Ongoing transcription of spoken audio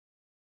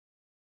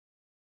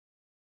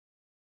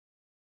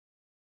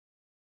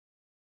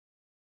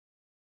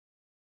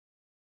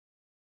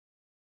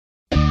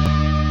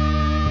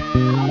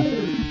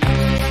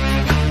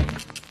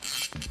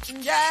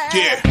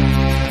Yeah.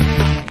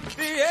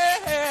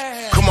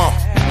 Come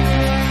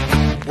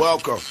on.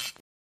 Welcome.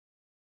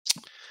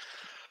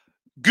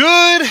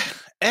 Good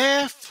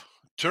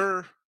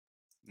afternoon.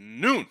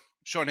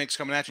 Sean Higgs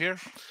coming at you here.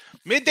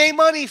 Midday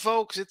Money,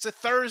 folks. It's a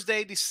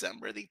Thursday,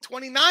 December the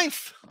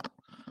 29th.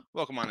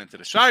 Welcome on into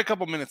the show. Sorry, a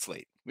couple minutes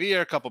late. We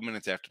are a couple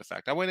minutes after the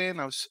fact. I went in,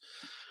 I was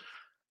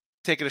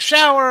taking a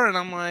shower, and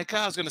I'm like,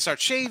 I was going to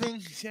start shaving.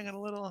 See, I got a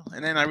little.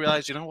 And then I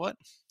realized, you know what?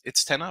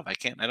 It's 10 up. I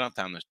don't have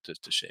time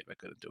to shave. I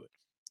couldn't do it.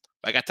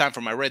 I got time for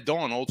my Red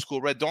Dawn, old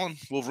school Red Dawn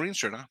Wolverine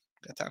shirt. Huh?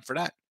 Got time for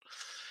that.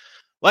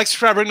 Like,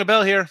 subscribe, ring the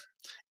bell here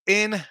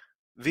in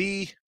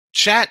the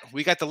chat.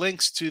 We got the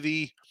links to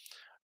the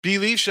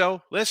Believe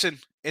show. Listen,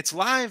 it's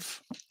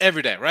live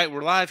every day, right?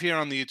 We're live here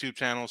on the YouTube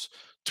channels,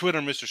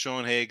 Twitter, Mr.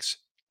 Sean Higgs.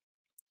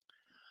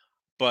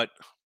 But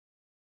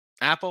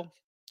Apple,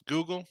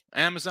 Google,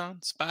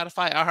 Amazon,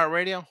 Spotify,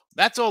 iHeartRadio,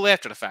 that's all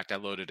after the fact I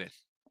loaded in.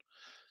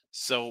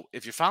 So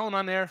if you're following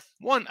on there,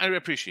 one, I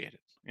appreciate it.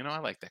 You know, I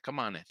like that. Come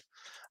on in.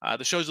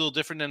 The show's a little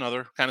different than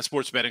other kind of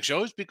sports betting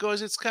shows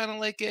because it's kind of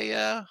like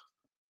a,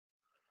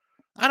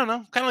 I don't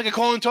know, kind of like a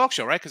call-in talk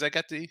show, right? Because I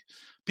got the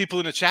people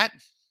in the chat.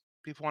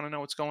 People want to know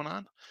what's going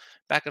on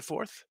back and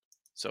forth.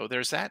 So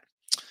there's that.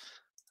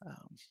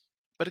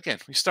 But again,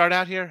 we start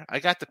out here. I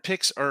got the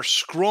picks are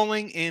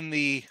scrolling in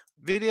the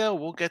video.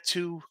 We'll get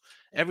to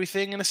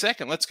everything in a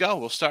second. Let's go.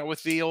 We'll start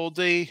with the old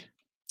a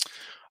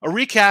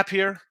recap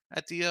here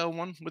at the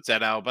what's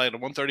that, Al? By the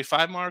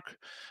 135 mark.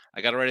 I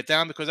got to write it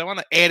down because I want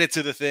to add it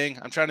to the thing.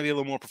 I'm trying to be a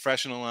little more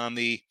professional on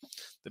the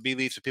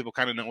Believe so people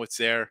kind of know what's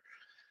there.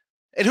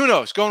 And who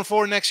knows, going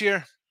forward next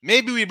year,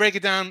 maybe we break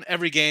it down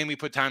every game. We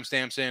put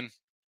timestamps in.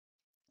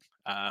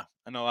 I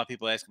know a lot of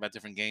people ask about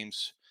different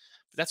games,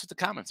 but that's what the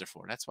comments are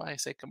for. That's why I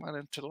say come on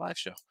into the live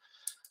show.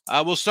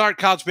 We'll start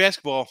college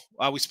basketball.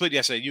 We split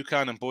yesterday,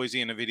 UConn and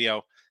Boise in a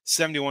video,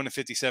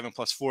 71-57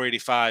 plus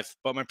 485.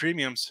 But my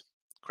premiums,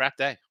 crap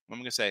day. What am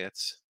I going to say?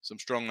 That's some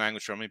strong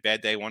language from me. Bad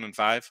day,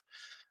 1-5.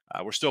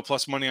 We're still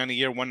plus money on the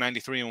year,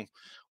 193 and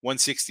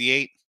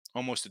 168,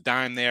 almost a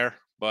dime there.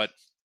 But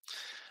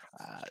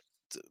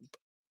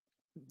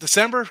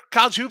December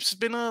college hoops has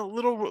been a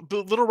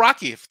little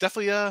rocky.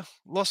 Definitely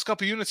lost a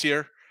couple units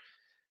here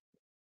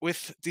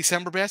with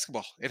December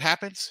basketball. It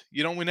happens.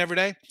 You don't win every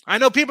day. I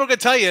know people are gonna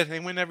tell you they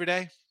win every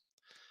day.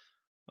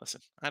 Listen,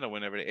 I don't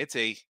win every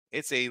day.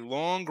 It's a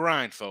long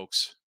grind,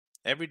 folks.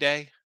 Every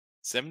day,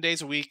 7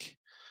 days a week.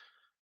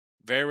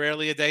 Very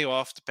rarely a day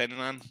off, depending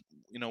on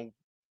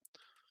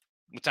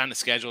what's on the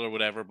schedule or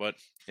whatever. But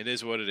it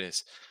is what it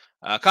is.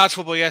 College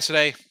football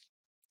yesterday,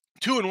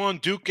 2-1.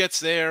 Duke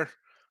gets there.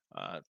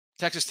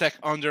 Texas Tech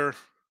under,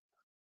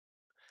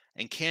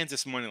 and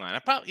Kansas money line. I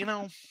probably,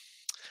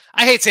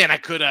 I hate saying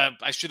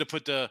I should have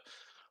put the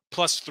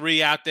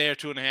 +3 out there,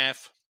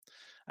 2.5.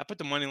 I put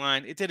the money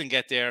line. It didn't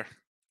get there.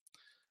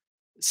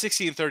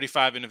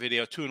 60-35 in the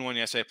video, 2-1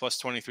 yesterday, plus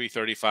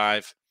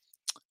 23-35.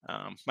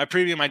 My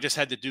premium, I just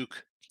had the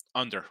Duke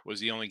under,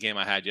 was the only game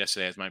I had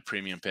yesterday as my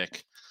premium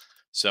pick.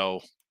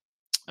 So,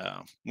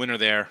 winner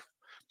there.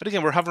 But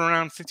again, we're hovering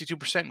around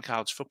 52% in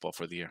college football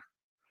for the year.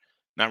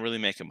 Not really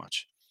making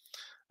much.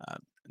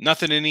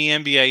 Nothing in the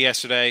NBA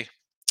yesterday.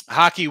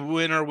 Hockey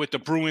winner with the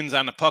Bruins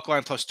on the puck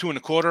line plus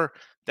 2.25.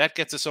 That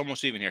gets us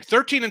almost even here.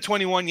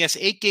 13-21. Yes,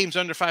 8 games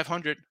under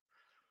 500,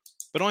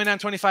 but only down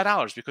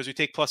 $25 because we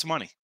take plus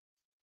money.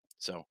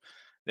 So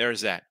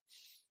there's that.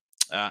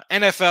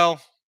 NFL,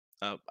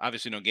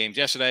 obviously no games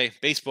yesterday.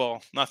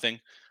 Baseball, nothing.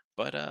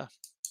 But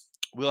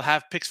we'll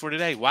have picks for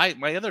today. Why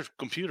my other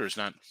computer is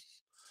not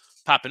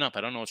popping up?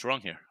 I don't know what's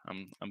wrong here.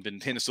 I've been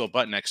hitting this little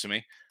button next to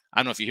me. I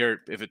don't know if you hear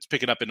it, if it's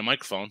picking up in the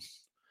microphone.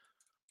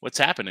 What's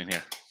happening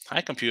here?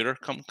 Hi, computer.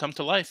 Come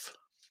to life.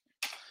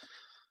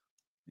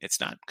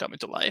 It's not coming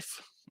to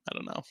life. I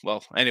don't know.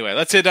 Well, anyway,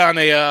 let's hit on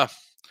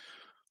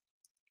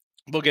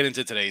we'll get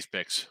into today's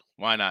picks.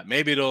 Why not?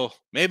 Maybe it'll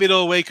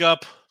wake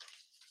up.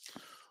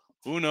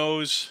 Who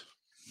knows?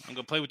 I'm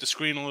going to play with the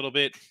screen a little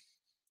bit.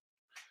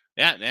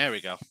 Yeah, there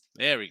we go.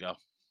 There we go.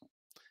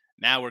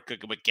 Now we're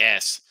cooking with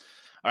gas.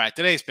 All right,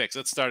 today's picks.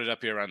 Let's start it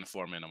up here around the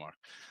 4-minute mark.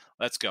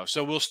 Let's go.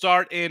 So we'll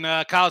start in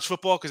college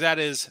football because that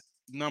is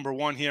number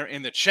one here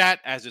in the chat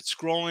as it's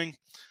scrolling.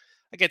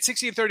 Again,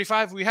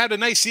 60-35. We had a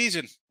nice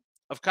season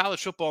of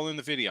college football in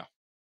the video.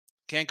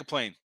 Can't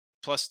complain.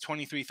 Plus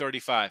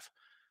 23-35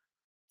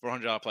 for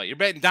 $100 play. You're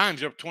betting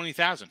dimes. You're up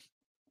 20,000.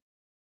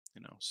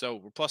 So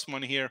we're plus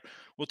money here.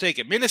 We'll take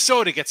it.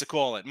 Minnesota gets a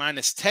call at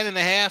minus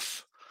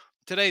 10.5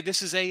 today.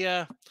 This is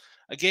a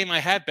game I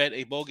had bet,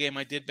 a bowl game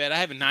I did bet. I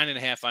have a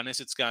 9.5 on this.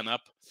 It's gone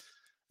up.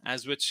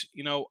 As which,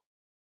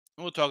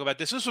 we'll talk about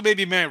this. This will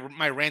maybe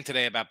my rant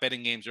today about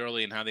betting games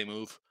early and how they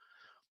move.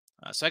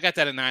 So I got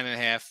that at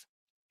 9.5.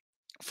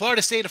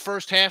 Florida State, the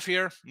first half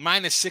here,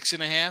 minus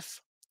 6.5.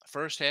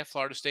 First half,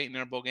 Florida State in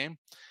their bowl game.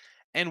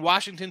 And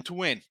Washington to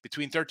win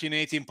between 13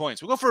 and 18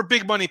 points. We'll go for a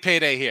big money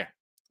payday here.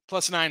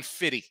 Plus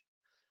 950.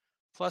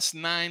 Plus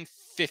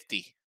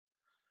 950.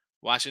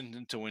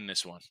 Washington to win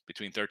this one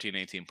between 13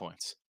 and 18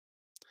 points.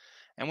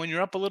 And when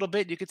you're up a little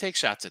bit, you can take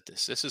shots at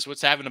this. This is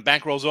what's having a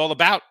bankroll is all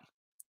about.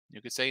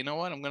 You could say, you know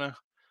what, I'm gonna.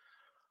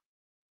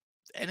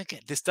 And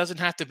again, this doesn't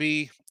have to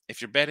be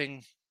if you're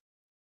betting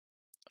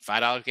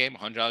 $5 game,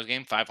 $100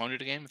 game,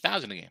 500 a game,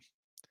 1,000 a game.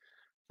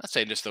 I'm not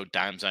saying just throw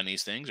dimes on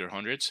these things or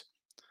hundreds.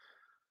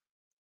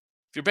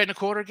 If you're betting a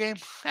quarter game,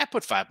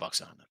 put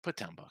 $5 on it. Put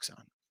 $10 on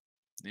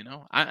it. You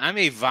know, I'm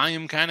a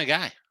volume kind of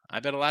guy. I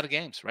bet a lot of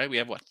games, right? We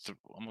have what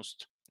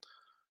almost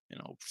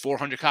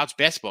 400 college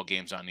basketball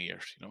games on the year.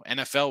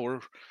 NFL, we're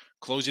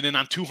closing in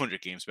on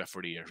 200 games bet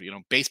for the year.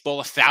 Baseball,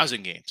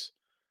 1,000 games.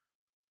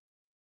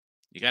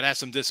 You got to have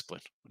some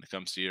discipline when it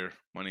comes to your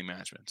money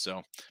management.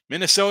 So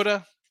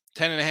Minnesota,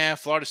 10.5,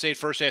 Florida State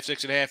first half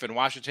 6.5, and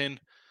Washington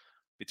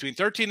between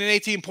 13 and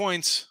 18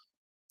 points.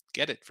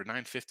 Get it for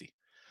 $9.50.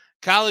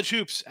 College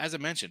hoops, as I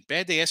mentioned,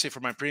 bad day yesterday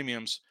for my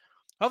premiums.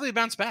 Hopefully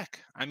bounce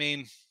back. I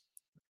mean,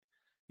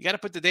 you got to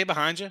put the day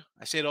behind you.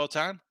 I say it all the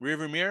time.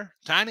 Rearview mirror,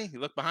 tiny. You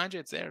look behind you,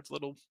 it's there. It's a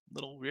little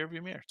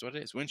rearview mirror. That's what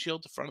it is.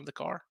 Windshield, the front of the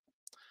car.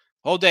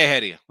 Whole day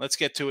ahead of you. Let's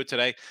get to it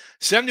today.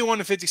 71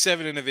 to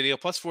 57 in the video,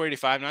 plus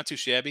 485. Not too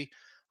shabby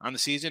on the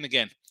season.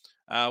 Again,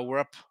 we're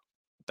up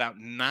about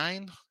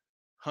 9,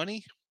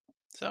 honey.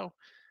 So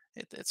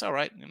it's all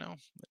right.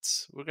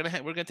 We're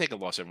gonna take a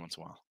loss every once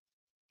in a while.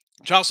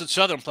 Charleston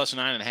Southern plus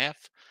 9.5.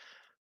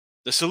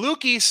 The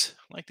Salukis,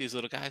 like these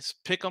little guys,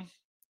 pick them.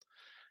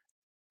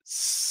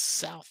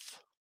 South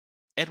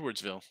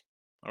Edwardsville.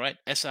 All right,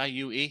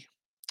 SIUE,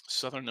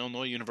 Southern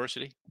Illinois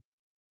University.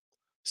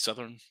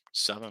 Southern,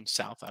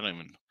 South. I don't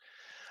even.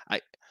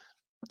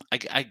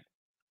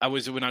 I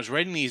was when I was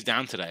writing these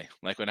down today.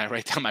 Like when I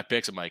write down my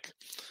picks, I'm like,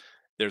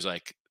 there's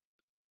like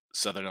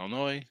Southern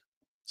Illinois,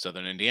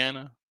 Southern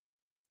Indiana,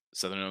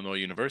 Southern Illinois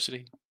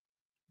University,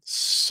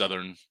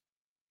 Southern,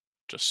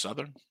 just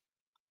Southern.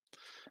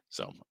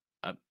 So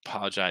I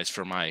apologize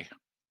for my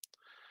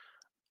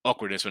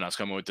awkwardness when I was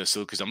coming with this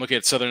because I'm looking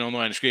at Southern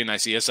Illinois on the screen and I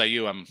see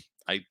SIU.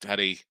 I had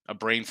a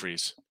brain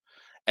freeze.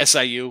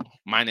 SIU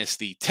minus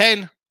the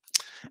 10.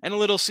 And a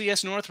little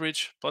CS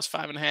Northridge, plus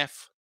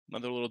 5.5.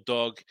 Another little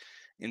dog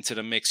into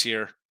the mix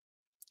here.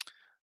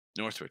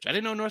 Northridge. I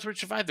didn't know Northridge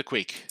survived the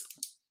quake.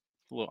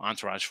 A little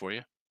entourage for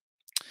you.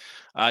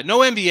 No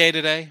NBA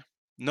today.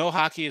 No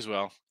hockey as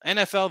well.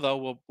 NFL,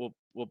 though,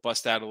 we'll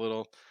bust out a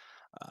little.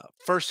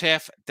 First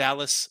half,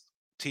 Dallas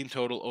team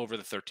total over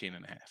the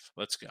 13.5.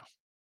 Let's go.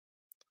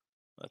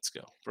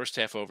 First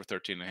half over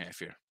 13.5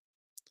 here.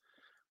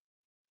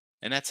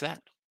 And that's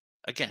that.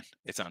 Again,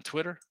 it's on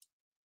Twitter.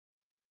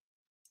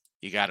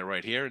 You got it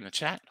right here in the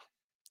chat.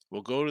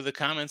 We'll go to the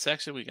comment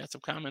section. We got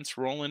some comments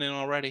rolling in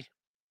already.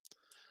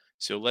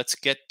 So let's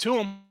get to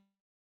them.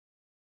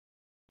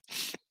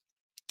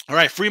 All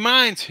right, free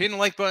minds, hitting the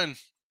like button.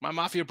 My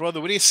Mafia brother,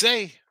 what do you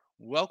say?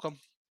 Welcome.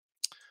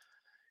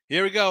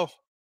 Here we go.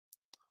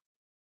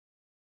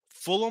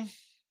 Fulham.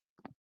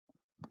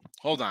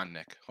 Hold on,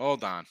 Nick.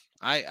 Hold on.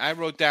 I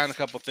wrote down a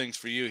couple things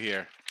for you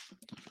here.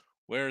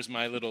 Where's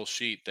my little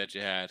sheet that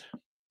you had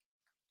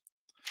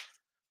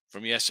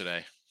from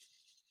yesterday?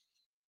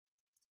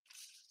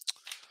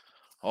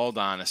 Hold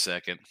on a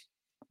second.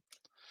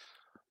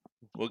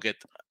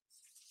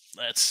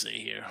 Let's see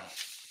here.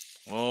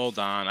 Hold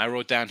on. I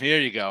wrote down, here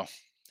you go.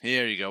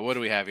 What do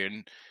we have here?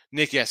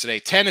 Nick yesterday,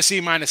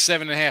 Tennessee minus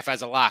 7.5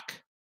 as a lock.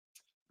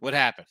 What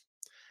happened?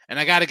 And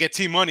I got to get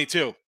T-Money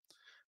too.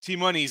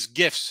 T-Money's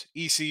gifts.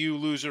 ECU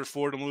loser,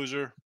 Fordham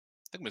loser.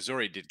 I think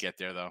Missouri did get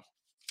there though.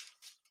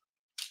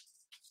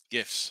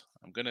 Gifts.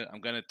 I'm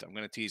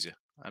gonna tease you.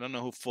 I don't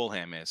know who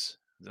Fulham is.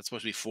 Is that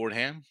supposed to be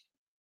Fordham?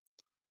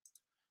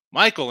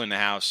 Michael in the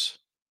house.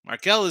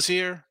 Markel is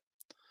here.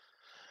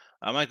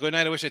 Mike, good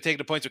night. I wish I'd taken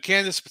the points with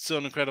Kansas, but still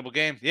an incredible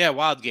game. Yeah,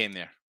 wild game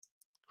there.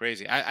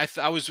 Crazy.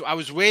 I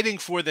was waiting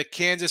for the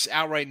Kansas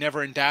outright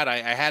never in doubt. I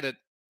had it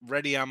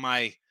ready on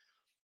my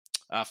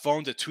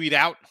phone to tweet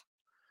out.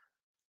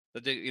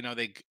 But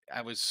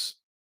I was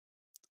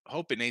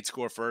hoping they'd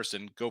score first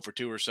and go for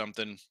 2 or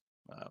something.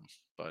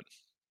 But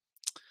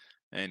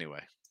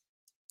anyway.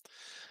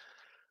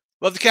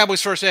 Love the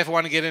Cowboys first half. I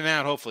want to get in and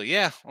out, hopefully.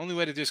 Yeah, only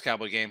way to do this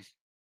Cowboy game.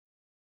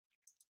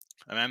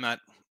 I mean, I'm not.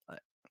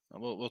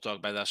 We'll talk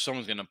about that.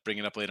 Someone's going to bring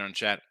it up later in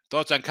chat.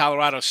 Thoughts on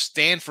Colorado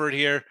Stanford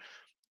here?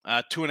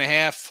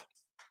 2.5.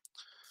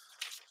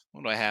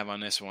 What do I have on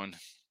this one?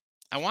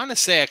 I want to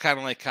say I kind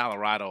of like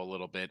Colorado a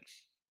little bit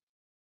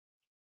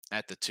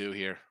at the 2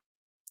 here.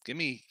 Give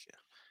me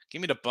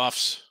the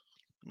Buffs.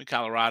 Give me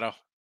Colorado.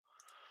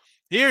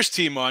 Here's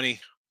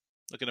T-Money.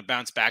 Looking to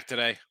bounce back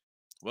today.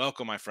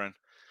 Welcome, my friend.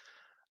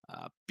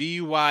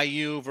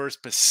 BYU versus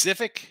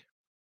Pacific.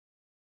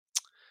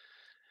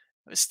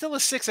 It's still a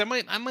 6. I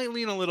might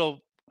lean a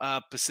little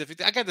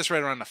Pacific. I got this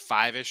right around a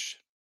 5-ish.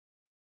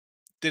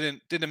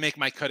 Didn't make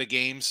my cut of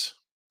games.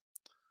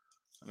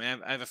 I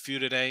mean, I have a few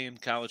today in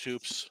college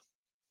hoops,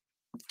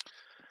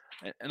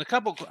 and a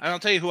couple. I'll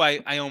tell you who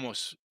I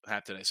almost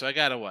have today. So I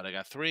got I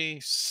got 3,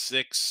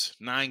 6,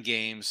 9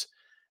 games,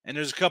 and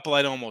there's a couple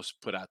I'd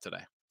almost put out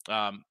today.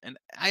 And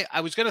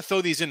I was gonna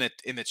throw these in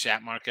the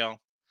chat,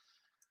 Markel,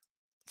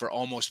 for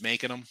almost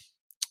making them.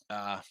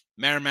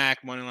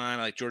 Merrimack moneyline, I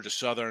like Georgia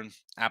Southern,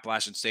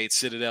 Appalachian State,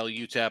 Citadel,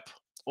 UTEP,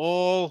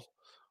 all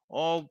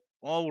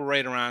all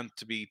right around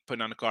to be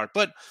putting on the card.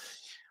 But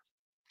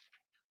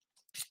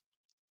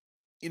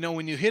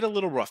when you hit a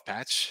little rough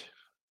patch,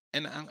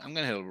 and I'm going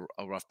to hit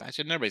a rough patch,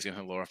 and everybody's going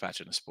to hit a little rough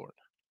patch in the sport.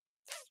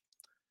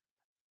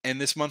 And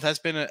this month has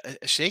been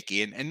a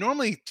shaky. And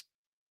normally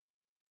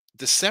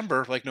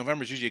December, like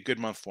November, is usually a good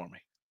month for me.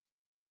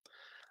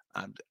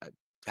 I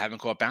haven't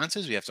caught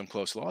bounces. We have some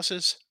close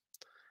losses.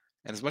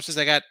 And as much as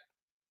I got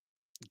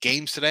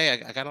games today,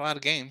 I got a lot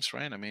of games,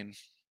 right? I mean,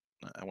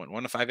 I went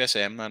 1-5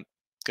 yesterday. I'm not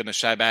going to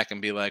shy back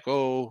and be like,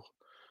 oh,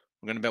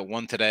 I'm going to bet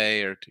 1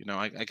 today. Or,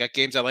 I got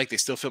games I like. They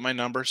still fit my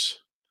numbers.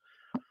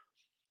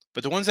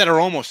 But the ones that are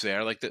almost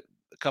there, like a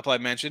couple I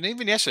mentioned,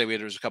 even yesterday,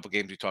 there was a couple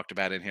games we talked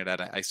about in here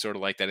that I sort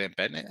of like that didn't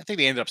bet. And I think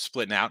they ended up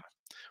splitting out,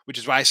 which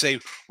is why I say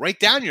write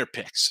down your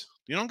picks.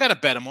 You don't got to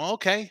bet them all,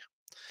 okay?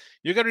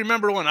 You got to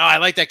remember one. Oh, I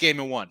like that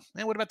game and won.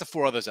 And what about the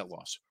 4 others that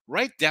lost?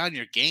 Write down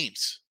your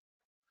games.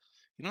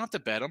 You don't have to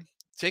bet them.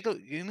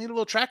 You need a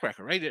little track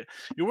record, right?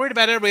 You're worried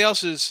about everybody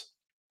else's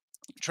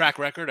track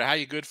record or how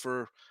you're good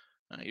for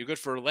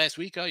last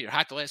week. Oh, you're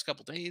hot the last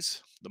couple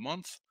days, the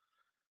month.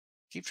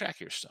 Keep track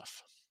of your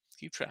stuff.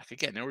 Keep track.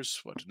 Again, there was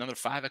another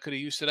 5 I could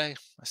have used today.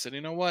 I said,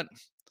 you know what?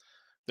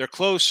 They're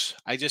close.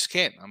 I just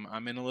can't.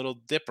 I'm in a little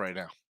dip right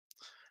now.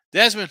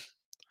 Desmond,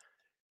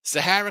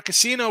 Sahara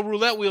Casino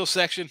roulette wheel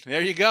section.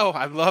 There you go.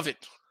 I love it.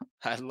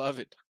 I love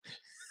it.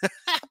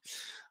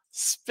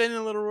 Spin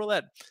a little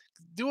roulette.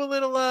 Do a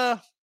little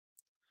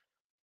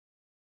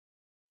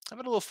how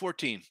about a little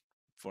 14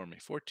 for me?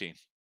 14.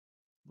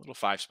 A little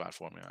 5 spot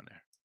for me on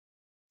there.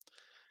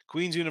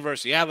 Queens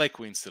University. Yeah, I like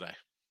Queens today.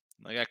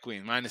 I got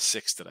Queens.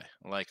 -6 today.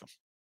 I like them.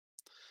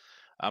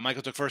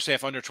 Michael took first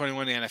half under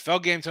 21 in the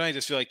NFL game tonight. I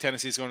just feel like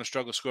Tennessee's going to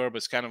struggle score, but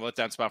it's kind of a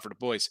letdown spot for the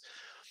boys.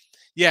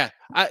 Yeah,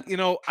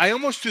 I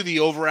almost do the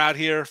over out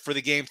here for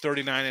the game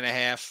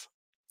 39.5.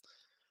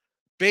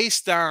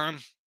 Based on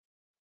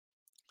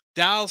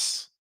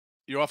Dallas,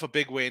 you're off a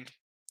big win.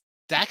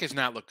 Dak has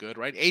not looked good,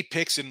 right? 8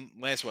 picks in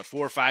last, 4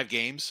 or 5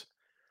 games.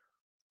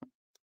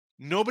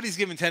 Nobody's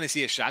giving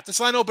Tennessee a shot. This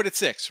line opened at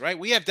 6, right?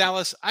 We have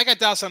Dallas. I got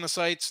Dallas on the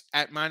sites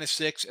at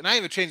 -6, and I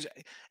haven't changed.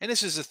 And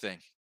this is the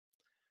thing.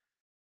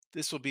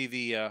 This will be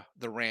the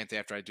rant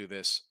after I do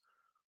this.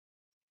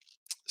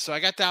 So I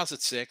got Dallas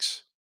at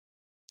 6.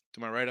 To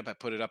my right up, I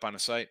put it up on the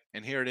site,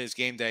 and here it is,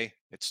 game day.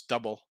 It's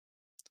double.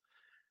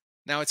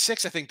 Now at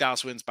 6, I think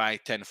Dallas wins by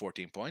 10 to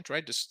 14 points,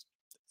 right? Just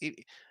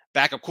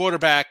backup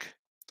quarterback,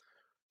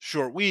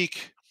 short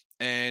week,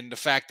 and the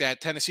fact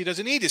that Tennessee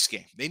doesn't need this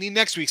game. They need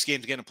next week's game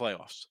to get in the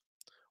playoffs.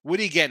 What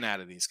are you getting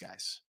out of these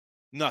guys?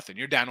 Nothing.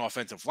 You're down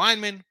offensive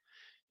linemen.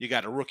 You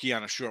got a rookie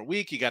on a short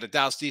week. You got a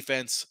Dallas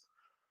defense.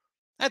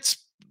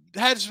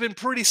 Has been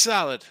pretty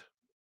solid.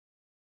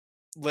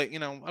 Like,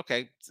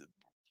 okay.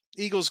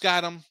 Eagles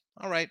got them.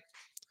 All right.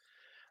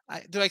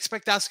 Do I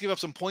expect Dallas to give up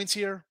some points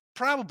here?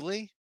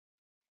 Probably.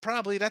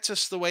 That's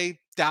just the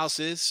way Dallas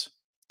is.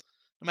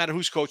 No matter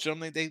who's coaching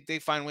them, they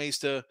find ways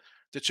to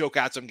choke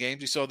out some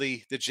games. You saw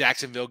the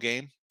Jacksonville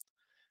game,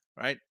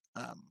 right?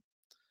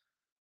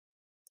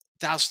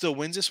 Dallas still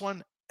wins this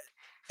one.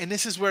 And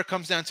this is where it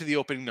comes down to the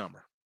opening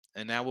number.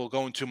 And now we'll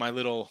go into my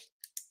little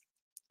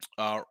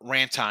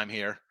rant time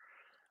here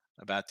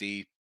about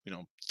the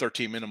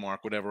 13-minute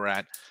mark, whatever we're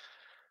at.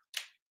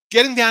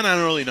 Getting down on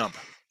an early number.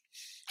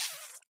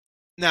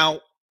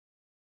 Now,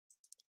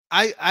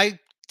 I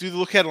do the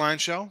Look Ahead line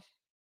show,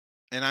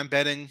 and I'm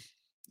betting,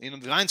 the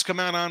lines come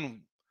out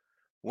on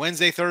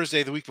Wednesday,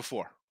 Thursday, the week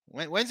before.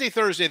 Wednesday,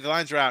 Thursday, the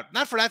lines are out,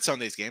 not for that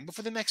Sunday's game, but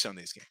for the next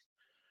Sunday's game.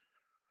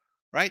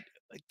 Right?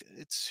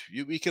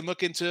 We can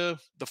look into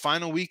the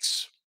final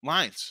week's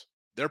lines.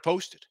 They're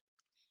posted.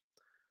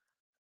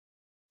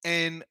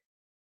 And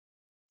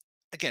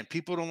again,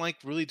 people don't like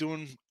really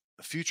doing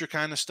future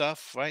kind of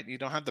stuff, right? You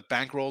don't have the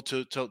bankroll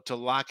to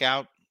lock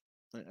out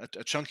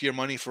a chunk of your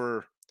money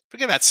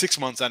forget about 6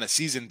 months on a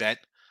season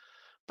bet.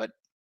 But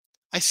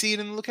I see it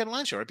in the Look At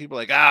Line show, right? People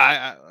are like,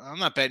 I'm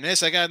not betting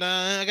this. I got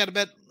to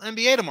bet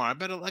NBA tomorrow.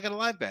 I got a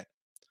live bet.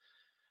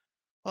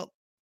 Well,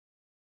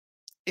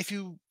 if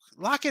you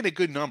lock in a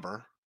good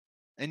number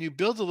and you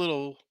build a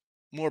little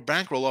more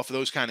bankroll off of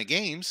those kind of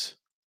games,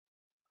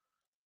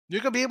 you're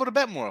going to be able to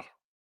bet more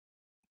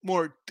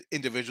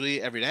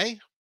individually every day.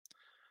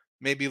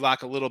 Maybe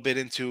lock a little bit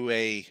into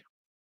a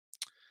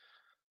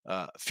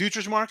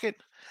futures market.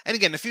 And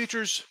again, the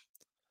futures,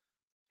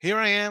 here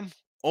I am,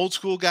 old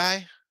school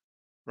guy,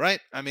 right?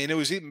 I mean, it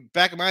was even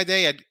back in my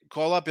day, I'd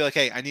call up, be like,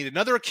 hey, I need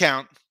another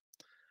account,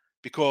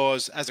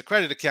 because as a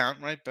credit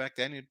account, right, back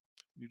then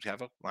you'd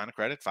have a line of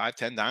credit, 5,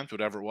 10 dimes,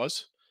 whatever it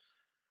was.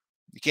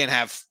 You can't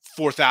have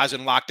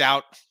 4,000 locked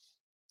out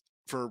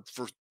for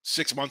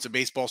 6 months of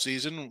baseball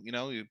season.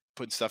 You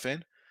put stuff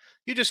in.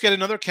 You just get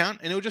another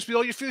account, and it would just be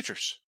all your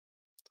futures,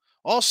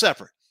 all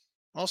separate,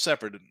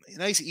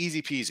 nice,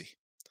 easy peasy.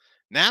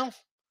 Now,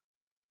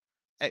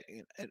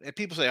 and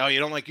people say, oh, you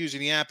don't like using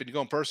the app and you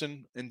go in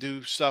person and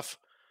do stuff.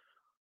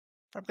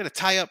 If I'm going to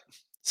tie up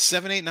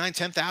 7, 8, 9,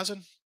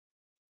 10,000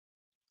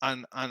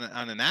 on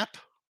an app,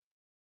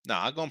 no,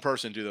 I'll go in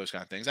person and do those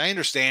kind of things. I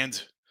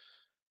understand,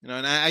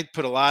 and I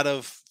put a lot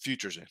of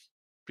futures in.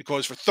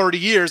 because for 30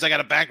 years I got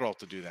a bankroll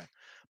to do that.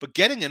 But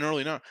getting an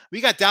early number, we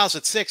got Dallas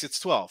at 6,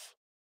 it's 12.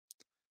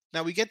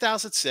 Now we get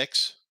Dallas at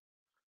 6.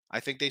 I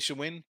think they should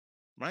win,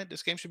 right?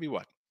 This game should be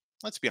what?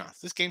 Let's be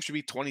honest. This game should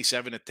be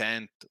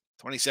 27-10,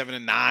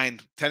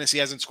 27-9. Tennessee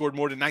hasn't scored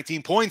more than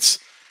 19 points.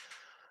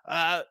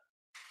 I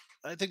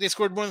think they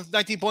scored more than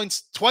 19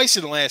 points twice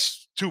in the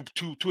last two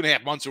and a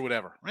half months or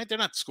whatever, right? They're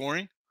not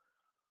scoring.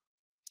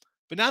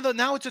 But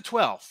now it's a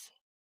 12.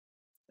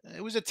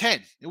 It was a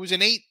 10. It was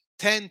an 8,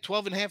 10,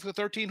 12 and a half to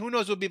 13. Who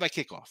knows what it'll be by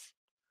kickoff?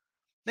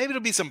 Maybe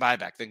it'll be some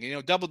buyback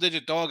thing.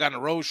 Double-digit dog on a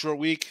road short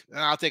week.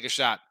 I'll take a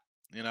shot.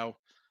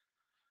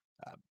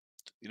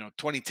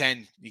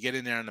 2010, you get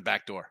in there on the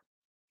back door.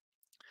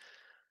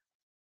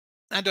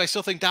 And do I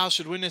still think Dallas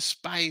should win this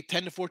by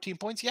 10 to 14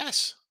 points?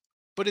 Yes.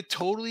 But it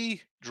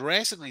totally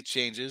drastically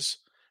changes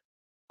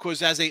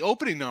because as a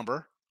opening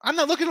number, I'm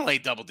not looking to lay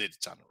double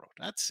digits on the road.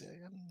 That's,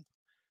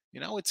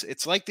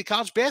 it's like the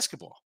college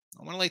basketball.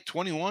 I want to lay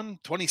 21,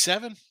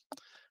 27.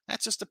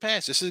 That's just a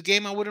pass. This is a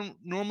game I wouldn't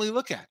normally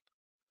look at.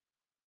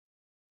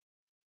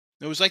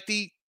 It was like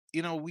we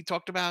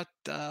talked about,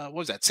 what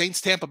was that,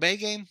 Saints-Tampa Bay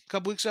game a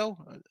couple weeks ago?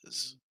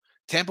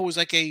 Tampa was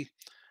like a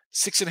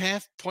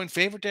 6.5 point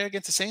favorite there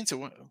against the Saints. It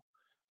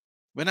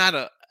went out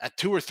a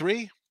 2 or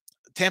 3.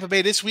 Tampa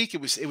Bay this week, it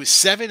was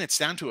 7. It's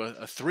down to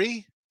a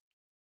 3.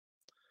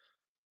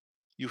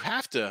 You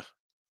have to,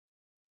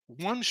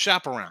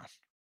 shop around.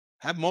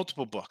 Have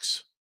multiple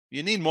books.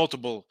 You need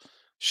multiple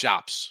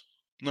shops,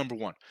 number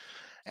one.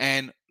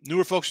 And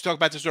newer folks who talk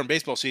about this during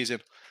baseball season,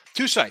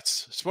 2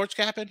 sites, Sports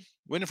Cap'n,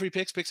 winning free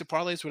picks and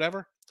parlays,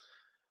 whatever.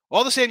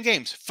 All the same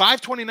games,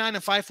 529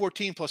 and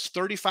 514 plus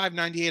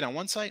 35.98 on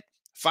one site,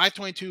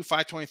 522,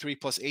 523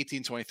 plus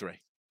 18.23.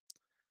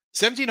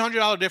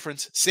 $1,700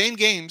 difference, same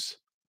games,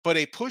 but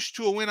a push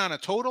to a win on a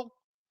total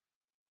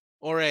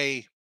or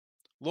a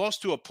loss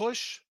to a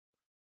push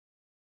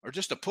or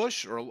just a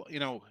push or,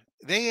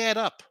 they add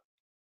up.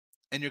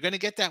 And you're going to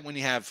get that when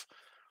you have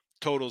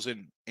totals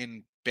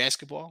in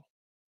basketball,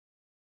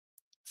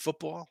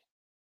 football,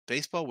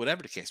 baseball,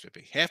 whatever the case may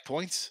be. Half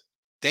points,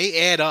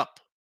 they add up.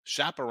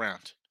 Shop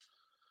around.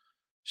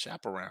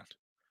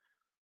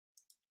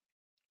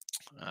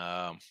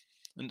 And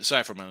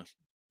sorry for my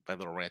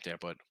little rant there,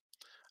 but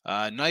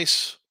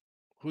nice.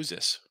 Who's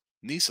this?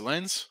 Nice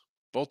Lens.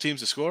 Both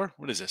teams to score.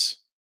 What is this?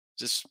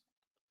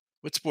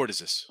 What sport is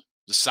this? Is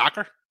this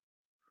soccer?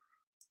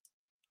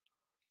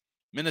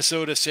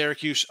 Minnesota,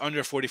 Syracuse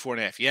under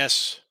 44.5.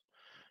 Yes,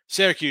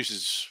 Syracuse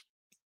is,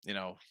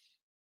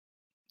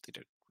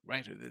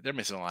 right. They're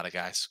missing a lot of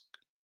guys.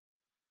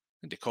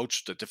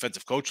 The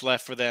defensive coach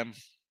left for them.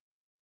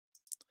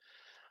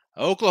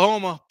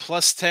 Oklahoma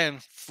plus 10,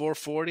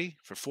 440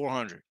 for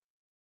 400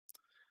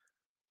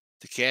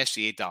 to cash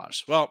the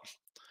 $8. Well,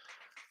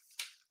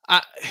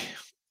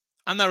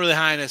 I'm not really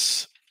high on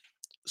this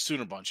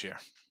Sooner bunch here.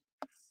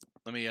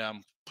 Let me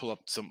pull up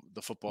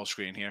the football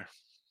screen here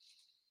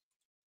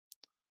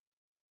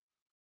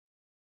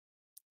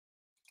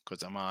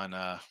because I'm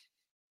on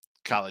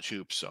college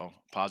hoops, so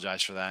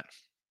apologize for that.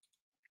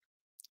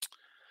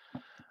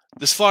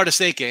 This Florida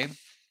State game.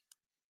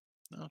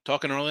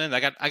 Talking earlier,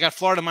 I got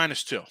Florida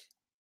 -2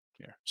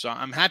 here. So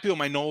I'm happy with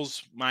my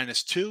Noles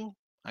 -2.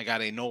 I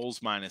got a Noles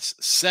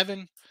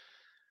 -7.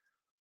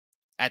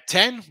 At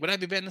 10, would I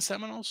be betting the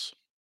Seminoles?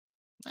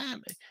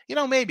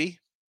 Maybe.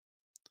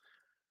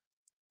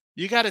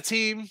 You got a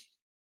team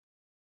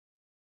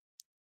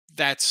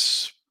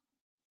that's,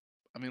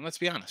 let's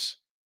be honest.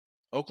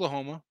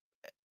 Oklahoma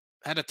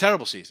had a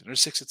terrible season. They're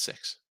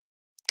 6-6.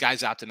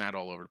 Guys opting out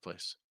all over the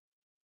place.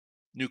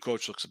 New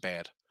coach looks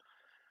bad.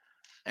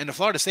 And the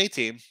Florida State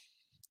team,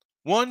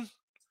 one,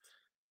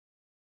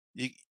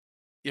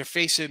 you're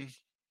facing,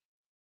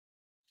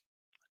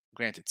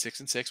 granted,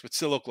 6-6, but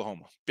still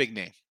Oklahoma. Big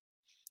name.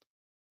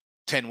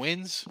 10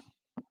 wins.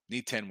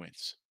 Need 10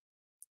 wins.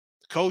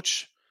 The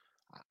coach,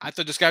 I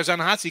thought this guy was on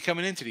the hot seat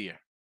coming into the year.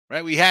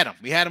 Right? We had him.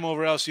 We had him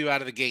over LSU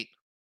out of the gate.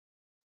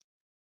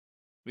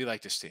 We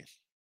like this team.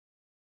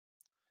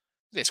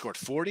 They scored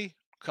 40.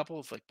 A couple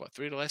of,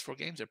 3 of the last 4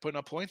 games. They're putting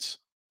up points.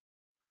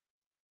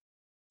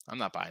 I'm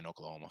not buying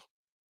Oklahoma.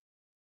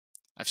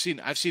 I've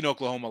seen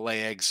Oklahoma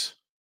lay eggs.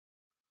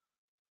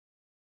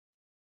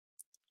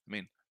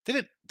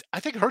 I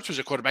think Hurts was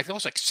a quarterback. They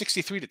lost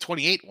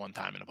 63-28 one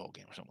time in a bowl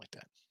game or something like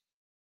that.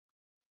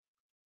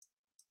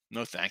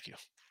 No, thank you.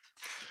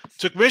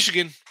 Took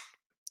Michigan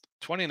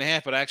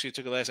 20.5, but I actually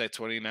took it last night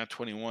 20, now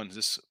 21. Is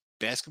this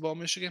basketball,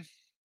 Michigan?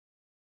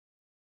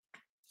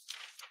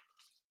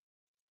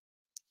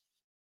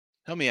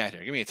 Help me out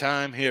here. Give me a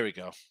time. Here we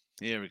go.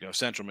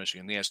 Central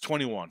Michigan. He has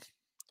 21.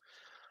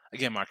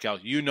 Again, Markel,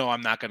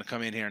 I'm not going to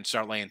come in here and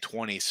start laying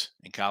 20s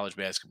in college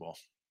basketball.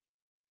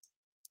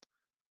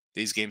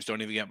 These games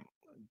don't even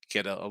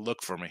get a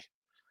look for me.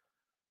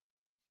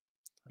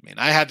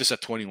 I had this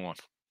at 21.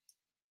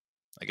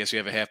 I guess we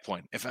have a half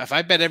point. If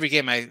I bet every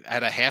game I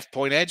had a half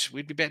point edge,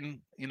 we'd be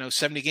betting,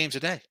 70 games a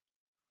day.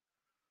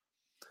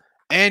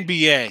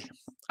 NBA.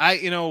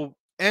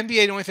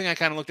 NBA, the only thing I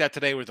kind of looked at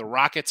today were the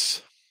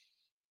Rockets.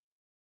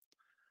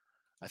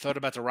 I thought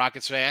about the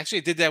Rockets today. I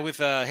actually did that with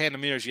Hannah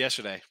Mears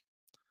yesterday.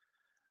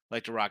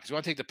 Like the Rockets. You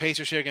want to take the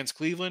Pacers here against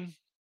Cleveland?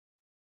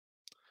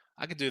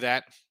 I could do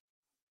that.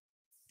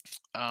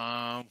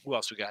 Who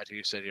else we got here?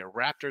 You said here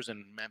Raptors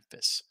and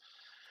Memphis.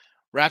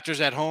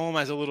 Raptors at home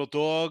as a little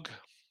dog,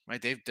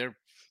 right? They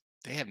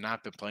have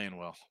not been playing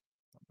well.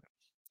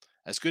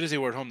 As good as they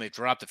were at home, they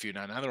dropped a few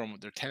now. Now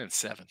they're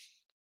 10-7.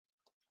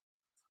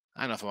 I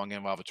don't know if I want to get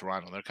involved with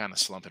Toronto. They're kind of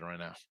slumping right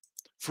now.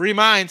 Free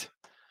mind.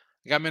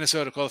 I got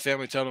Minnesota. Call the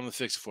family. Tell them to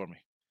fix it for me.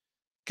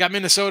 Got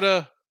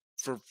Minnesota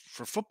for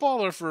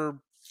football or for?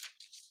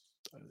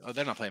 Oh,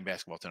 they're not playing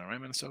basketball tonight, right?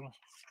 Minnesota.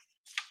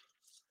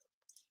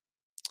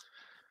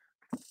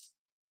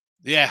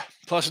 Yeah,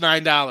 plus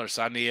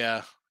 $9 on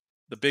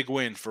the big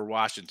win for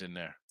Washington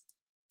there.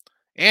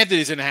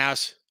 Anthony's in the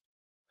house.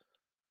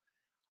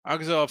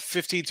 Arkansas up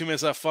 15, 2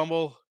 minutes left,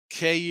 fumble.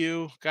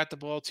 KU got the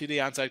ball, TD,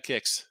 onside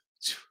kicks.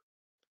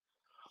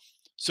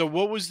 So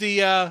what was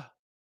the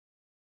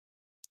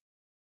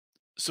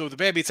so the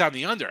bad beat's on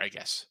the under, I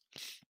guess.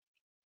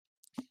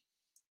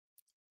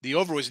 The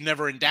over was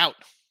never in doubt.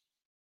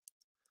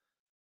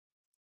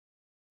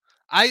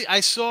 I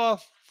saw,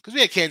 because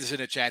we had Kansas in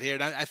the chat here,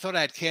 and I thought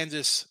I had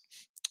Kansas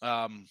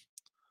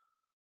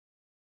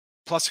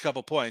plus a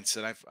couple points,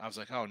 and I was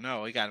like, oh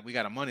no, we got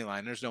a money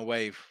line. There's no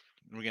way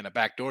we're getting a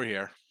backdoor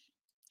here.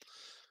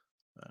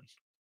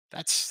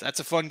 That's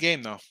a fun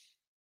game though.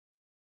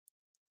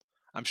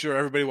 I'm sure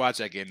everybody watched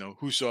that game though.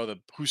 Who saw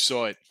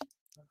it?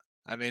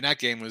 I mean, that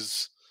game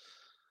was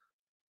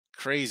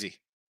crazy.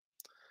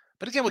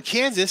 But again, with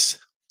Kansas,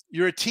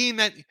 you're a team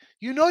that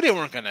you know they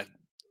weren't going to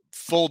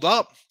fold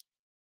up.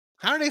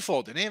 How are they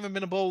folding? They haven't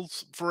been a bowl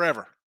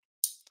forever.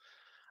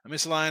 I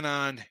missed a line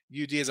on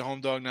UD as a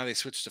home dog. Now they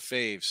switched to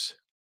faves.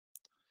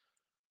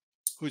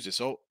 Who's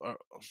this?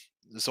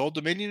 This Old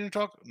Dominion you're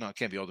talking? No, it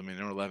can't be Old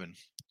Dominion. Number 11.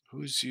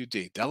 Who's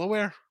UD?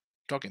 Delaware?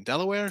 Talking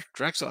Delaware?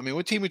 Drexel? I mean,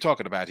 what team are we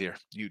talking about here?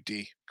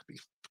 UD.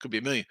 Could be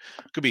a million.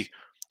 Could be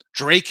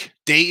Drake,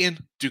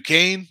 Dayton,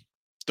 Duquesne,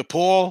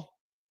 DePaul.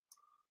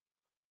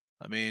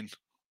 I mean,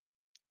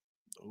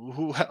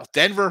 who?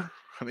 Denver?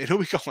 I mean, who are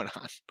we going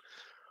on?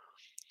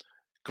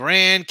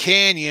 Grand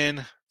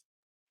Canyon.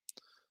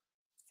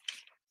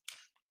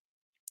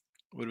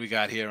 What do we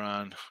got here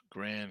on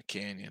Grand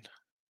Canyon?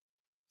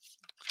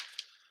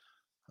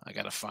 I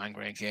got to find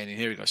Grand Canyon.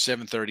 Here we go,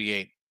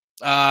 738.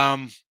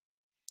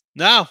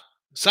 No,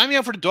 sign me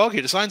up for the dog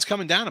here. This line's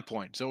coming down a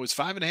point. So it's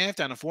 5.5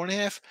 down to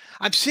 4.5.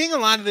 I'm seeing a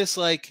lot of this,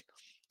 like,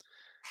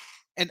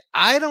 and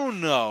I don't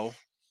know.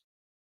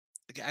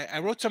 I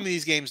wrote some of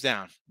these games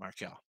down,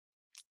 Markel,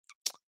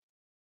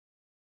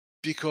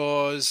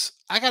 because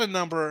I got a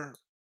number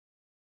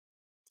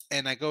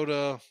and I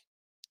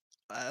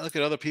look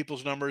at other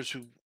people's numbers,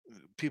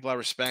 people I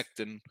respect,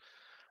 and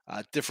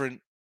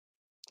different,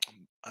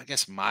 I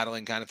guess,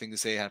 modeling kind of thing to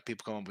say, how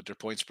people come up with their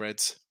point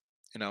spreads,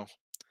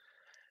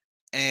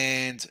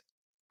 and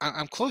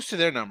I'm close to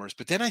their numbers,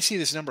 but then I see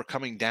this number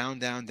coming down,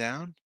 down,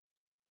 down,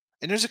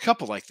 and there's a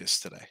couple like this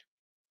today.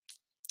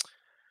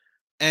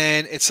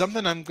 And it's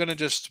something I'm going to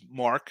just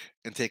mark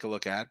and take a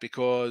look at,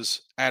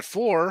 because at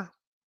 4,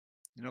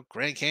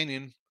 Grand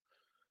Canyon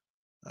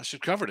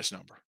should cover this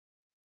number.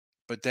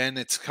 But then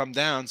it's come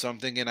down, so I'm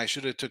thinking I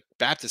should have took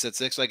Baptist at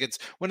 6. Like,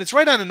 when it's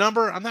right on a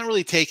number, I'm not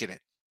really taking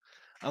it.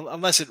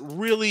 Unless if I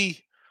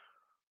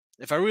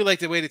really like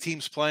the way the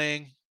team's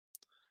playing,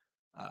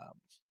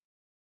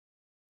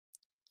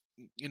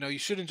 you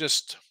shouldn't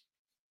just,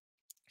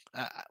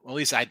 well, at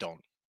least I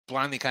don't,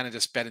 blindly kind of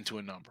just bet into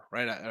a number,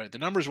 right? The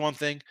number is one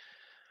thing.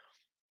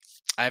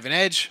 I have an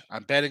edge.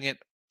 I'm betting it.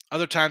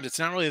 Other times it's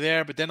not really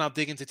there, but then I'll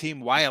dig into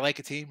why I like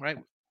a team, right?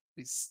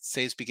 We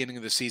say it's beginning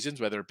of the seasons,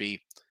 whether it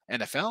be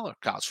NFL or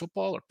college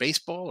football or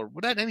baseball or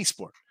whatever, any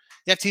sport.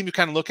 You have teams you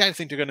kind of look at and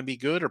think they're going to be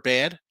good or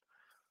bad.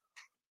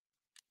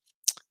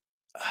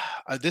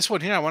 This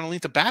one here, I want to lean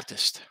to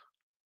Baptist.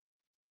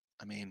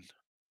 I mean,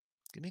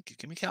 give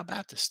me Cal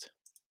Baptist.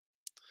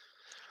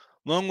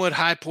 Longwood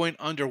High Point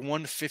under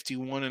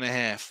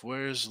 151.5.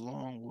 Where's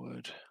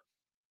Longwood?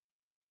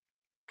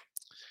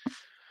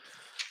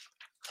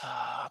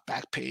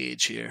 Back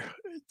page here.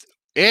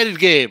 Added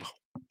game.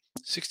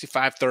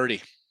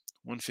 65-30.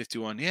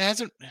 151. Yeah,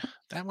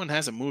 that one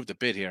hasn't moved a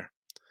bit here.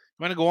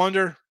 You want to go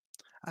under?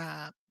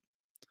 I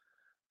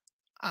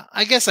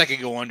guess I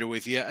could go under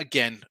with you.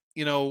 Again,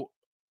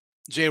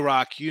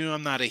 J-Rock,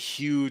 I'm not a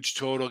huge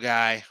total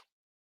guy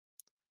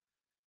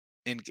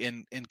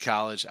in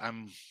college. I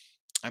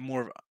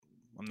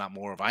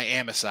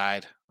am a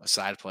side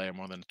player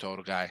more than a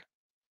total guy.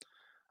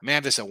 I may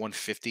have this at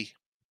 150,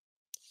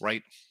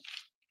 right?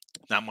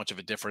 Not much of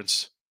a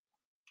difference.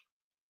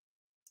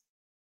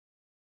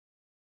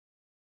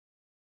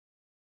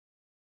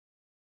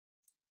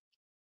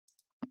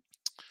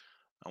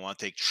 I want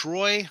to take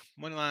Troy.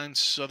 Money line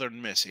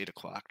Southern Miss, 8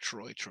 o'clock.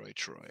 Troy.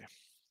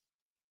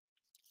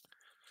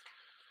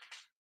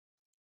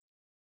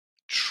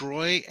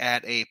 Troy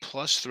at a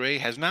 +3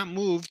 has not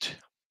moved.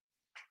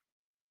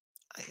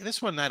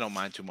 This one I don't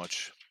mind too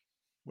much.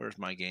 Where's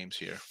my games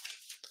here?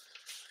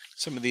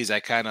 Some of these I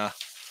kind of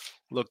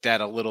looked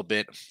at a little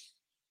bit.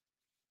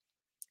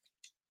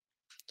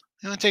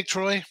 You want to take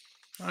Troy?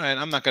 All right,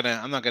 I'm not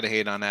gonna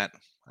hate on that.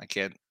 I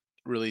can't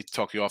really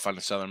talk you off on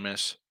the Southern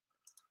Miss.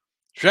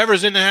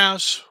 Trevor's in the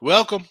house.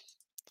 Welcome.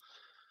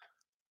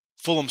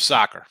 Fulham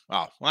soccer.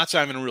 Oh, well, that's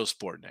not even a real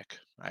sport, Nick.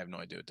 I have no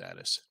idea what that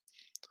is.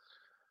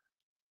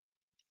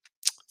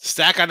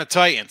 Stack on the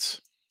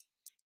Titans.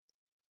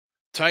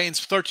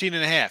 Titans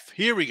 13.5.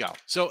 Here we go.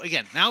 So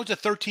again, now it's a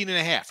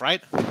 13.5,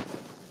 right?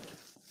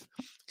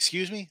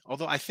 Excuse me.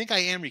 Although I think I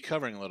am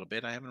recovering a little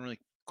bit. I haven't really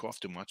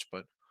coughed too much,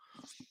 but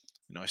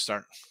I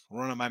start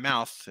running my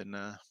mouth, and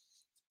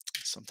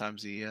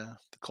sometimes the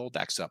cold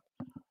acts up.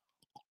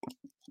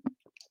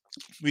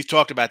 We've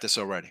talked about this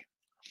already.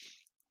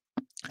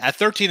 At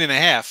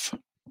 13.5,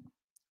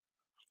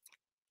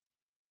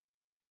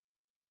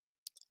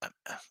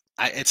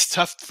 it's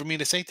tough for me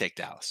to say take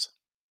Dallas.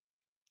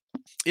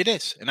 It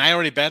is, and I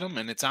already bet them,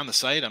 and it's on the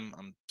site.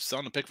 I'm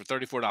selling the pick for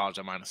 $34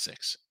 on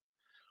 -6.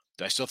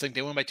 Do I still think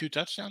they win by 2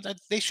 touchdowns?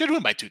 They should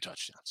win by 2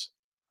 touchdowns.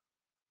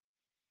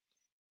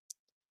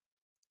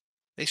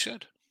 They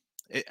should.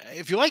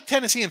 If you like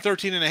Tennessee and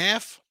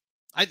 13.5,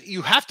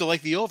 you have to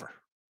like the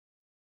over.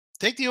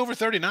 Take the over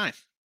 39.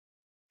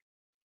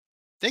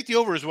 Take the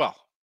over as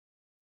well.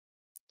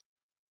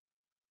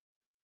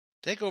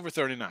 Take over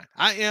 39.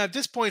 At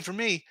this point for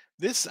me,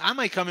 I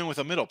might come in with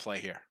a middle play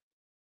here.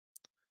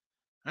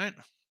 All right.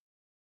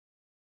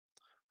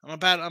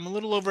 I'm a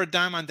little over a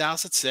dime on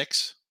Dallas at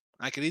 6.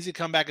 I could easily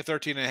come back at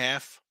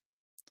 13.5.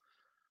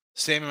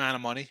 Same amount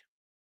of money.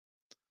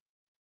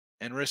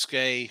 And risk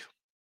a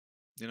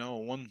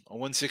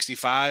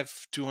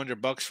 165,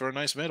 $200 for a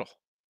nice middle.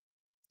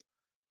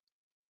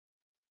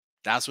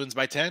 Dallas wins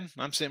by 10.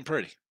 I'm sitting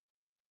pretty.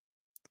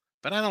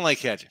 But I don't like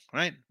hedging,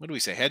 right? What do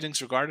we say? Hedging's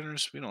for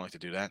gardeners? We don't like to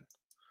do that.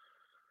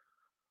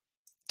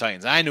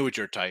 Titans. I knew what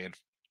you're Titan.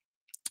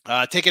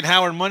 Taking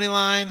Howard money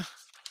line.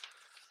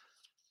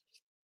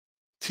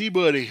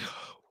 T-Buddy.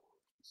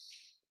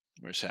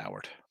 Where's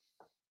Howard?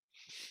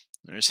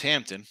 There's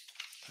Hampton.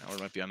 Howard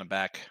might be on the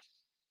back.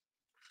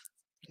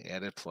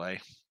 Added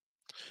play.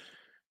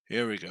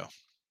 Here we go.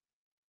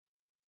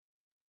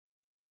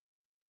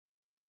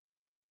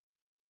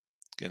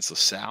 Against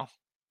LaSalle.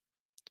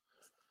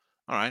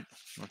 All right.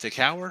 Want to take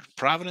Howard?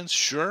 Providence?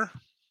 Sure.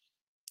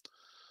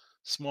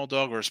 Small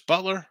dog versus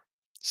Butler.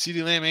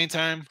 CeeDee Lamb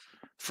anytime.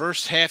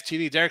 First half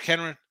TD. Derrick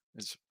Henry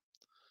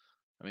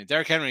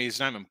Derrick Henry is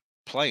not even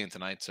playing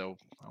tonight, so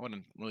I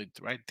wouldn't really,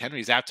 right?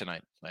 Henry's out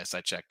tonight, last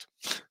I checked.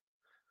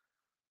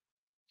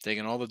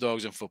 Taking all the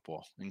dogs in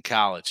football, in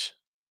college.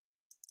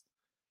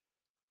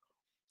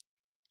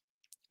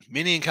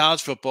 Mini in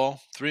college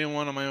football,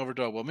 3-1 on my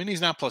overdog. Well,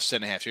 Mini's not plus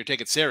 10.5. So you're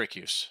taking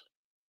Syracuse.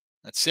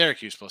 That's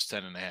Syracuse plus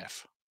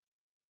 10.5.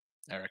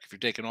 Eric, if you're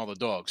taking all the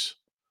dogs,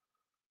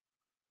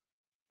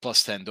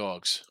 plus 10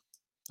 dogs.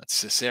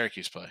 That's a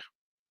Syracuse play.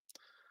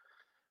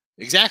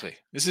 Exactly.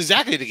 This is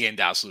exactly the game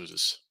Dallas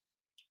loses.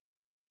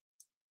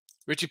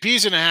 Richie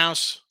P's in the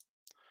house.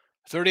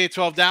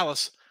 38-12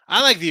 Dallas.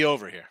 I like the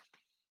over here.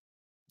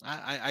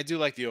 I do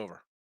like the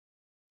over.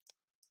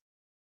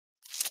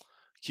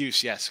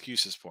 Cuse, yes.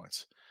 Cuse's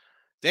points.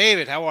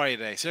 David, how are you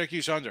today?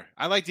 Syracuse under.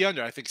 I like the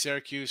under. I think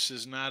Syracuse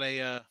is not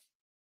a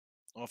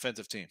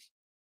offensive team.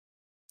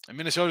 And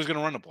Minnesota's going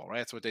to run the ball, right?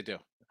 That's what they do.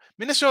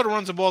 Minnesota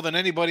runs the ball than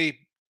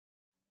anybody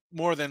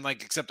more than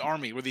except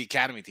Army or the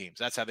academy teams.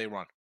 That's how they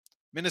run.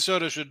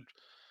 Minnesota should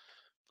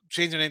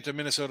change their name to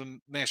Minnesota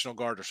National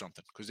Guard or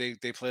something because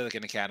they play like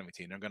an academy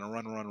team. They're going to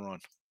run.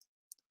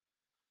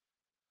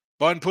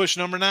 Button push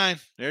number 9.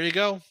 There you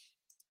go.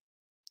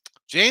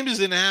 James is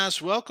in the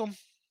house. Welcome.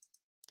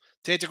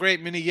 Tate the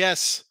Great, Mini,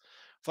 yes.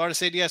 Florida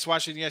State, yes.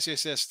 Washington,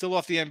 yes. Still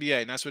off the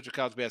NBA. Not switch to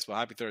college basketball.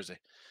 Happy Thursday.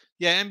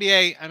 Yeah,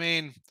 NBA,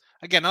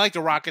 again, I like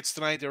the Rockets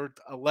tonight. They were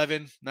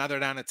 11. Now they're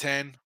down to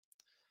 10.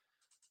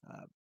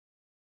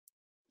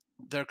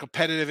 They're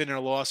competitive in their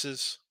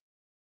losses.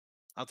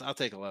 I'll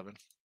take 11.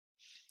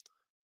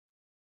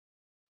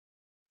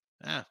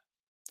 Yeah.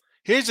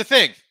 Here's the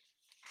thing.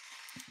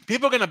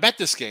 People are going to bet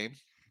this game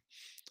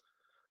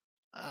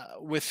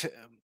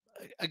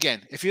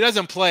again, if he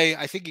doesn't play,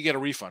 I think you get a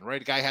refund, right?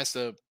 The guy has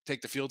to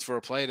take the field for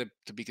a play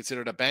to be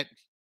considered a bet.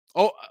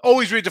 Oh,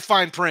 always read the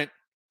fine print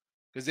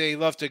because they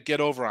love to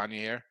get over on you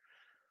here.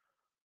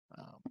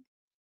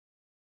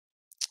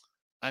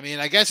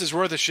 I guess it's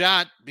worth a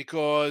shot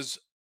because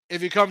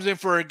if he comes in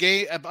for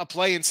a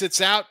play and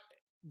sits out,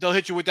 they'll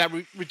hit you with that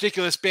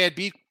ridiculous bad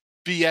beat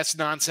BS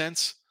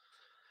nonsense.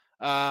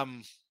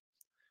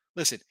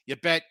 Listen, you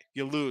bet,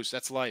 you lose.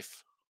 That's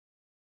life.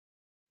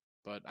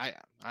 But I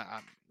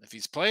if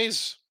he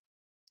plays,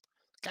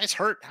 the guy's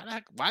hurt.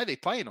 Why are they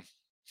playing him?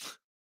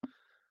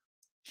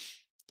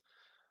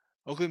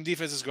 Oakland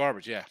defense is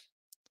garbage. Yeah,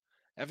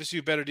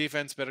 FSU better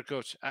defense, better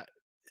coach.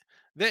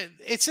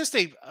 It's just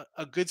a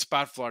good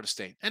spot for Florida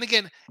State. And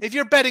again, if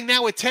you're betting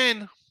now at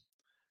 10,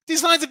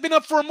 these lines have been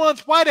up for a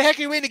month. Why the heck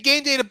are you waiting a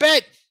game day to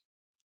bet?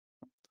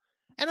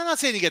 And I'm not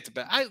saying you get to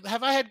bet.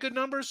 Have I had good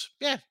numbers?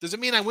 Yeah. Does it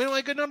mean I win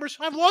with good numbers?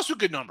 I've lost with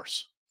good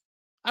numbers.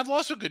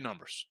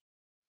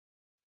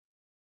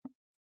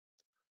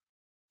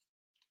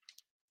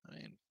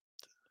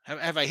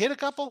 Have I hit a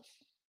couple?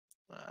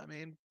 I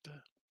mean,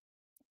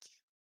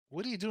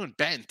 what are you doing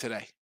betting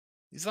today?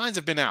 These lines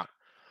have been out.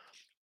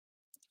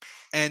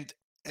 And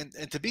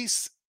to be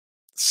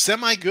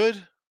semi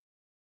good,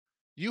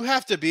 you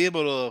have to be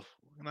able to,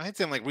 and I hate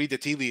to like read the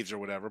tea leaves or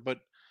whatever, but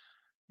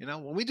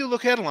when we do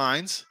look at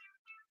lines,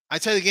 I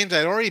tell you the games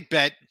I'd already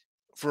bet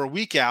for a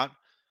week out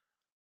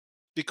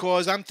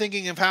because I'm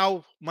thinking of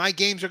how my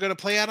games are going to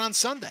play out on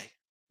Sunday.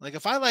 Like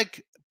if I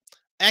like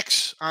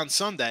X on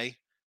Sunday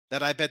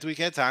that I bet the week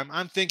ahead of time,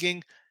 I'm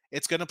thinking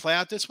it's going to play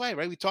out this way,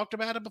 right? We talked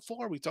about it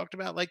before. We talked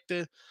about like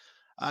the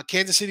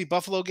Kansas City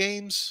Buffalo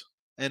games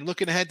and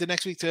looking ahead to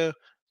next week to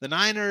the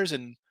Niners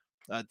and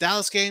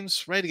Dallas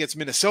games, right? Against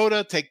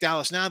Minnesota. Take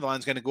Dallas now. The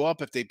line's going to go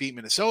up if they beat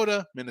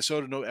Minnesota.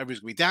 Minnesota, no, everybody's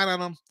going to be down on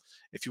them.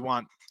 If you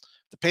want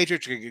the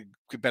Patriots, you can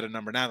get better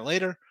number now than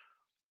later.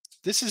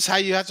 This is how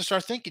you have to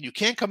start thinking. You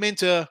can't come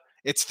into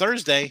it's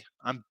Thursday.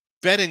 I'm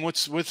betting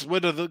what's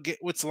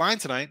the line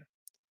tonight.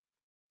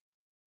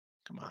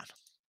 Come on.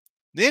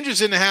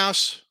 Ninjas in the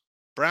house.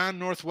 Brown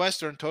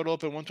Northwestern total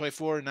open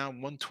 124, now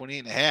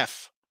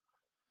 128.5.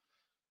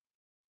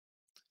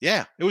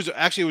 Yeah, it was a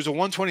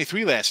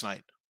 123 last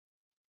night.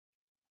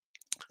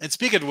 And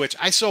speaking of which,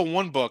 I saw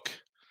one book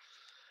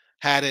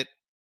had it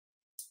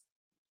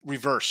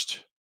reversed.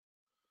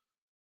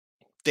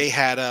 They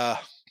had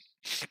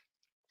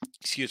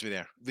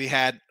they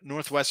had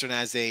Northwestern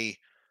as a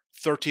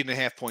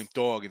 13.5 point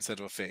dog instead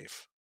of a fave.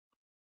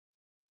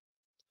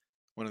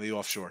 One of the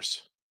offshores.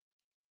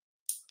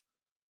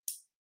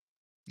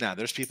 Now,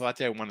 there's people out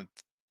there who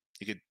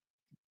you could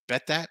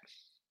bet that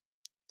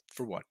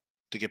for what?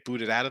 To get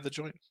booted out of the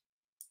joint?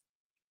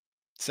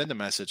 Send a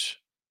message.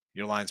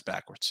 Your line's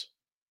backwards.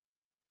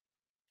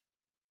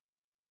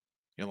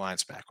 Your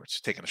line's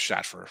backwards. Taking a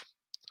shot for a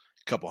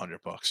couple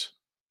 $100.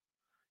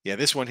 Yeah,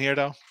 this one here,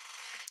 though.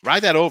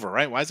 Ride that over,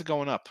 right? Why is it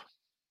going up?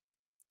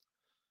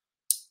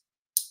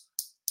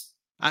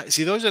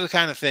 See, those are the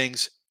kind of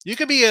things. You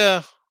could be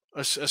a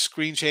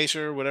screen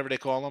chaser, whatever they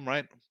call them,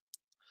 right?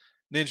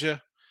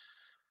 Ninja.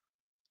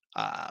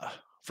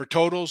 For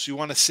totals, you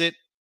want to sit.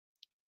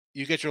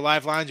 You get your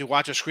live lines. You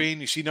watch a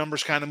screen. You see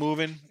numbers kind of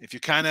moving. If you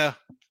kind of,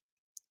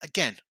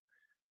 again,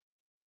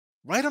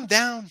 write them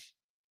down.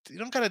 You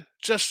don't got to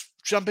just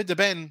jump into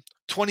betting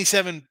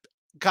 27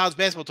 college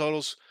basketball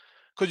totals.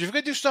 Because if you're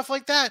going to do stuff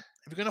like that,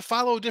 if you're going to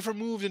follow different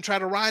moves and try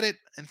to ride it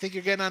and think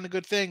you're getting on a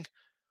good thing,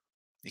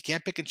 you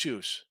can't pick and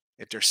choose.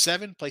 If there's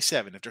 7, play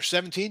 7. If there's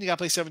 17, you got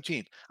to play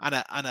 17. On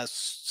a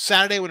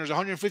Saturday when there's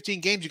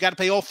 115 games, you got to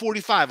play all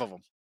 45 of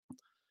them.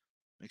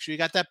 Make sure you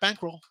got that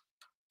bankroll.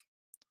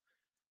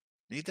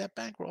 Need that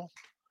bankroll.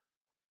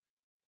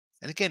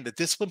 And again, the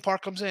discipline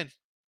part comes in.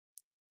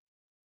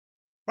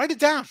 Write it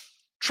down.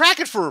 Track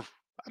it for,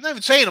 I'm not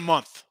even saying a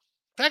month.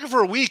 Track it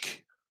for a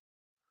week.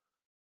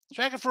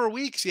 Track it for a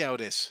week. See how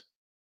it is.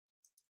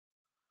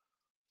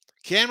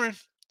 Cameron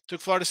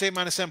took Florida State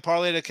 -7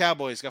 parlay to the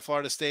Cowboys. Got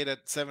Florida State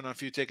at 7 on a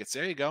few tickets.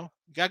 There you go.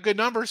 You got good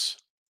numbers.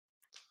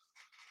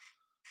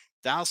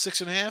 Dallas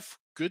 6.5.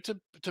 Good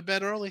to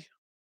bet early.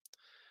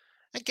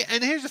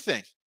 And here's the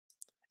thing.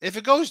 If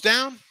it goes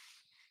down,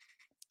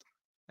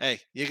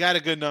 hey, you got a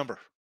good number.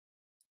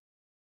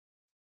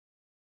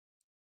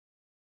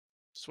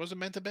 This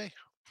wasn't meant to be.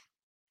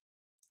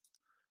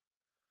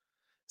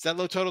 Is that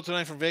low total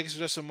tonight from Vegas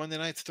just on Monday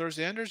night to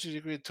Thursday unders? Or do you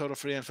agree with total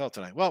for the NFL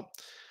tonight? Well,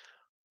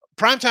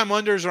 primetime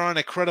unders are on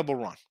a credible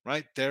run,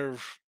 right? They're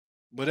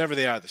whatever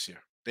they are this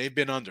year. They've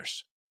been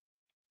unders.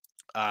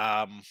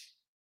 But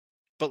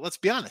let's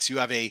be honest. You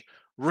have a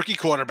rookie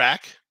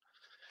quarterback.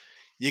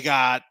 You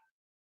got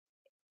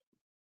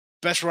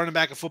best running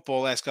back in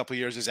football last couple of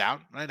years is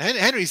out. Right?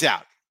 Henry's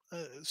out.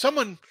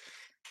 Someone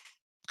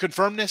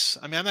confirm this.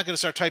 I mean, I'm not going to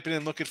start typing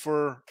in looking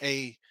for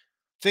a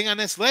thing on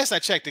this. Last I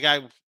checked, the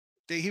guy,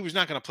 he was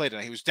not going to play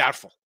tonight. He was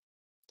doubtful.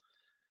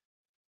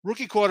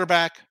 Rookie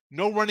quarterback,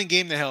 no running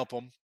game to help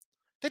him.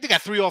 I think they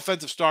got 3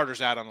 offensive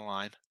starters out on the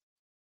line.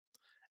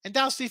 And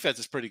Dallas defense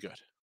is pretty good.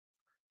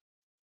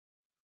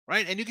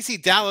 Right? And you can see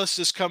Dallas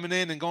is coming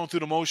in and going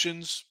through the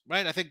motions.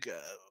 Right? I think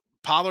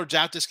Pollard's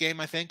out this game,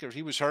 I think, or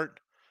he was hurt.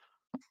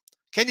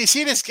 Can you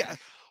see this?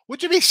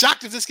 Would you be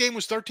shocked if this game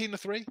was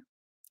 13-3?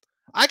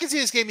 I can see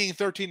this game being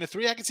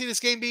 13-3. I can see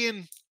this game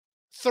being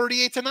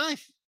 38-9.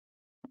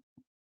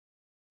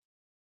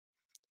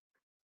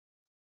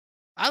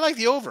 I like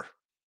the over,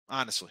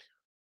 honestly.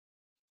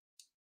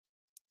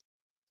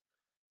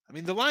 I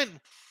mean, the line,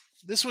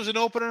 this was an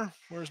opener.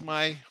 Where's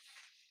my...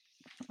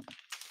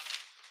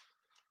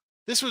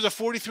 This was a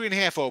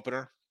 43.5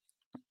 opener.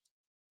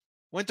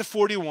 Went to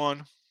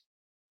 41.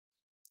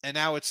 And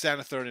now it's down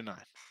to 39.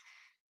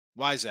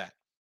 Why is that?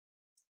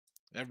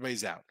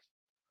 Everybody's out.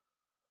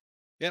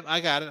 Yep, I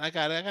got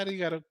it. You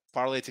got to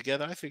parlay it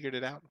together. I figured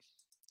it out.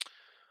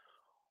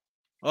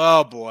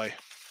 Oh, boy.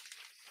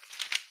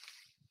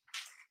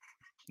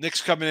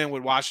 Nick's coming in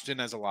with Washington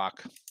as a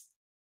lock.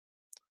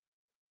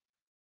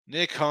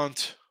 Nick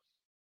Hunt,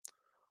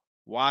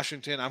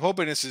 Washington. I'm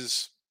hoping this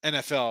is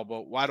NFL,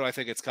 but why do I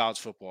think it's college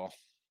football?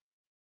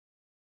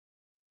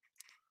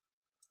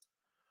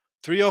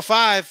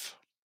 305.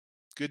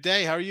 Good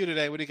day. How are you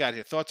today? What do you got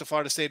here? Thoughts of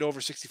Florida State over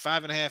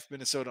 65.5,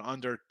 Minnesota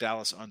under,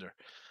 Dallas under.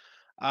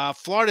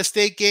 Florida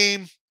State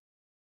game,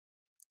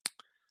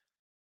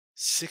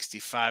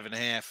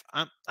 65.5.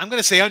 I'm going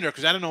to say under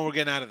because I don't know what we're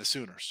getting out of the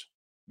Sooners.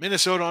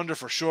 Minnesota under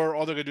for sure.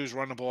 All they're going to do is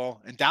run the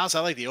ball. And Dallas,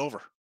 I like the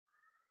over.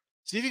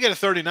 See if you get a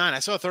 39. I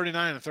saw a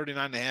 39 and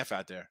 39.5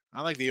 out there.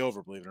 I like the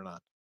over, believe it or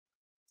not.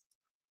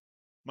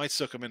 Might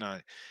still come in on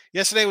it.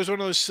 Yesterday was one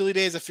of those silly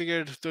days. I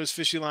figured those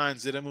fishy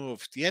lines didn't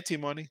move. Yeah,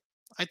 T-Money.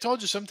 I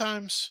told you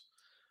sometimes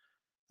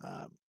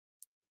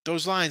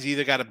those lines, you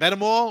either got to bet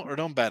them all or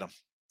don't bet them.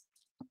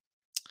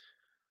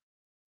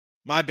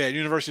 My bad.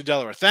 University of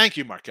Delaware. Thank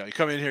you, Markel. You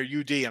come in here,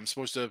 UD. I'm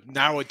supposed to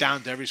narrow it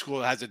down to every school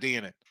that has a D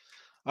in it.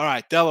 All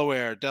right,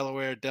 Delaware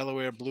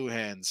Blue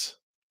Hens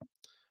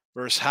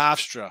versus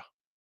Hofstra.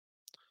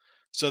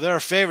 So they're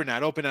a favorite now.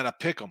 Open at a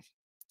pick 'em.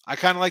 I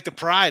kind of like the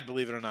Pride,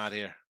 believe it or not,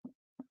 here.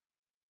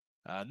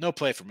 No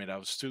play for me. That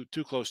was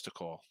too close to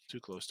call. Too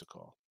close to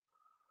call.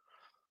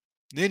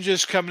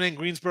 Ninjas coming in.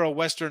 Greensboro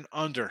Western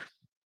under.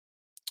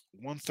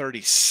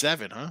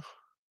 137, huh?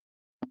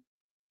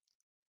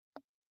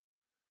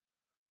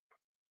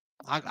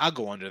 I'll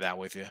go under that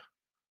with you.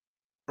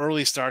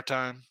 Early start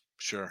time,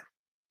 sure.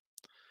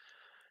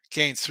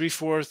 Canes, 3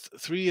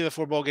 of the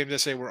 4 bowl games I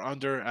say were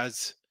under,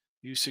 as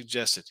you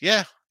suggested.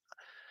 Yeah,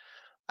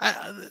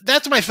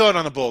 that's my thought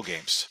on the bowl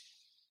games.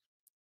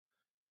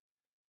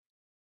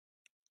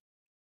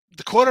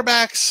 The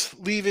quarterbacks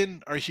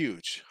leaving are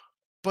huge,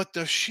 but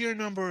the sheer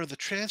number of the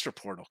transfer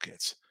portal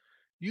kids,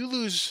 you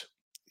lose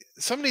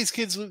some of these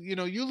kids.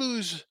 You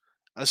lose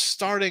a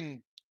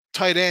starting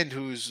tight end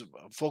who's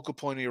a focal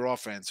point of your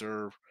offense,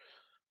 or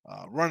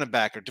running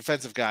back or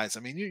defensive guys. I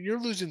mean, you're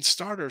losing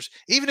starters,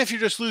 even if you're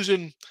just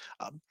losing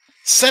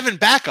 7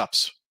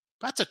 backups.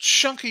 That's a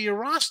chunk of your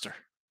roster.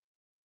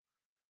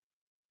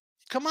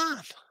 Come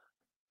on.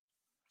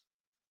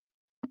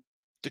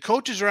 The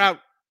coaches are out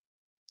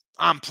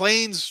on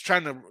planes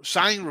trying to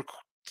sign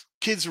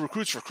kids and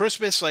recruits for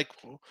Christmas. Like,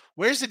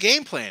 where's the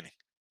game planning?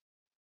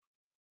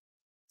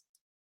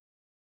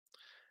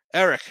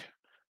 Eric,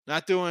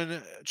 not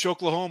doing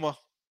Choklahoma.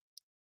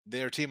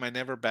 Their team I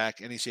never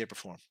back any shape or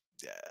form.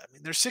 Yeah, I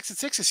mean, they're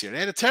 6-6 this year. They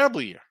had a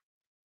terrible year.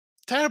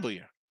 Terrible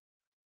year.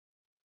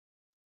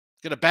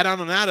 Gonna bet on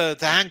them now to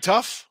hang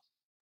tough.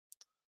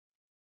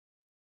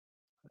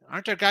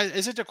 Aren't there guys?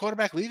 Isn't their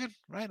quarterback leaving?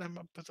 Right? I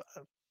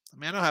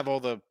don't have all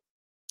the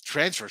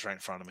transfers right in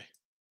front of me.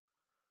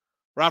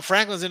 Rob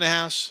Franklin's in the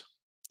house.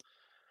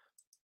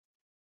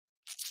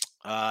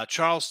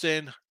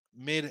 Charleston,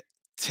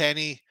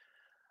 mid-10.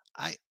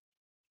 I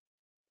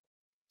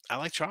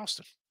like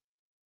Charleston.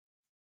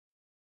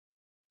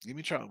 Give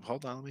me Charleston.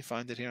 Hold on, let me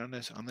find it here on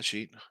the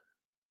sheet.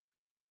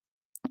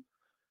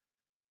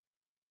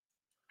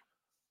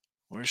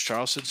 Where's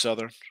Charleston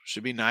Southern?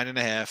 Should be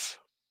 9.5.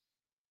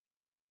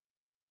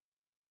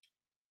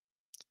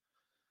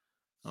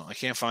 Oh, I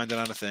can't find it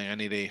on the thing. I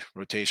need a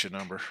rotation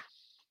number.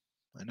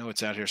 I know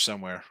it's out here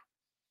somewhere.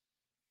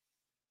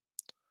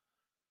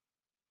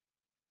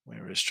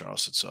 Where is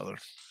Charleston Southern?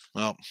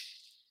 Well,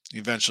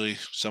 eventually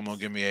someone will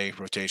give me a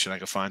rotation. I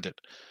can find it.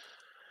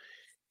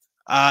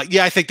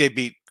 Yeah, I think they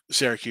beat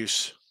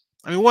Syracuse.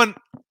 I mean,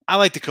 I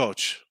like the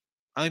coach.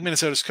 I like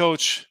Minnesota's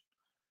coach.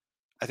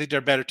 I think they're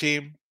a better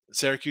team.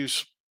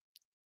 Syracuse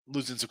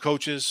losing some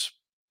coaches.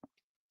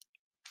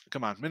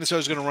 Come on.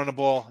 Minnesota's going to run the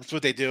ball. That's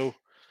what they do.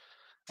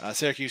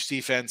 Syracuse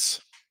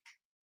defense.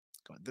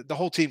 The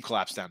whole team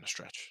collapsed down the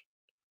stretch.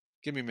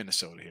 Give me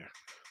Minnesota here.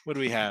 What do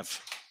we have?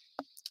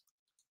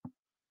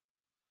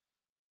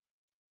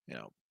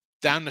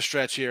 Down the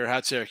stretch here,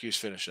 how'd Syracuse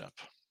finish up?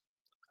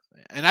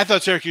 And I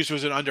thought Syracuse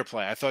was an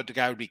underplay. I thought the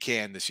guy would be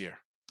canned this year.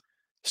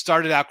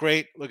 Started out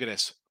great. Look at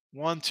this.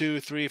 1, 2,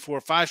 3,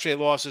 4, 5 straight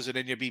losses, and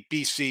then you beat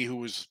BC, who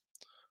was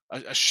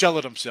a shell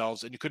of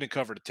themselves, and you couldn't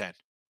cover the 10.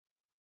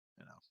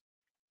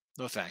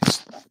 No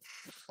thanks.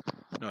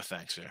 No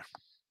thanks there.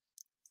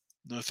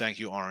 No thank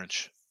you,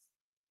 Orange.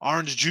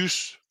 Orange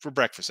juice for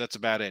breakfast. That's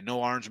about it.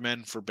 No orange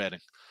men for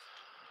betting.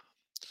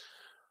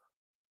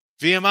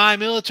 VMI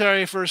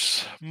military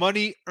versus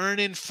money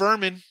earning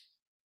Furman.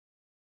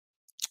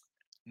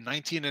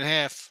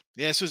 19.5.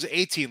 Yeah, this was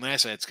 18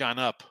 last night. It's gone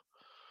up.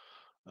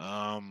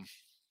 I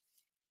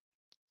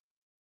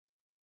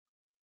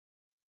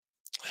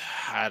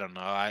don't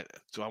know.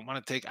 Do I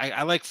want to take?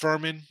 I like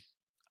Furman.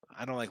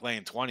 I don't like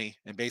laying 20.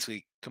 And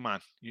basically, come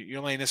on,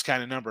 you're laying this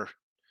kind of number.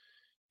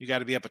 You got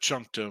to be up a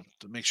chunk to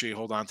make sure you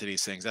hold on to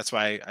these things. That's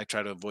why I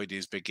try to avoid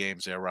these big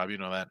games there, Rob. You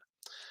know that.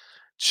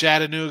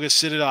 Chattanooga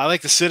Citadel. I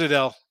like the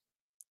Citadel.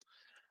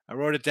 I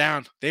wrote it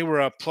down. They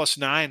were a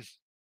 +9.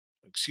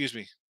 Excuse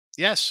me.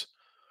 Yes.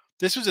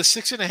 This was a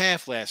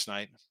 6.5 last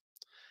night.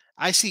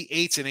 I see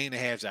 8s and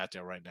 8.5s out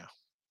there right now.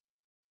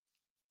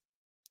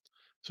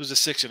 This was a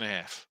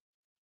 6.5.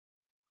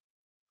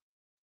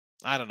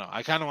 I don't know.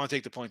 I kind of want to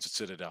take the points at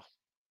Citadel.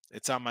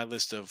 It's on my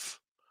list of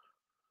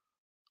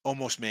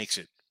almost makes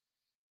it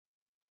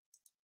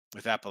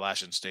with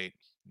Appalachian State,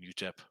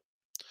 UTEP.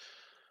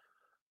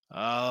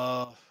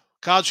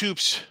 College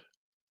hoops,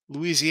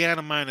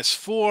 Louisiana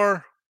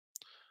 -4.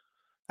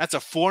 That's a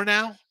 4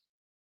 now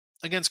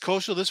against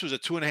Coastal. This was a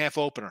 2.5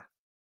 opener.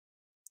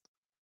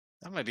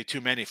 That might be too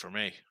many for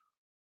me.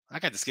 I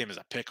got this game as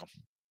a pick 'em.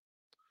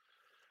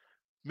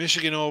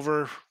 Michigan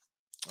over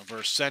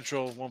versus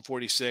Central,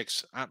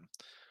 146. I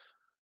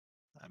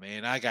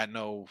got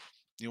no.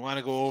 You want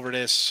to go over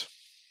this?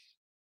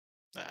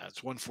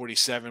 It's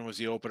 147 was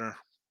the opener.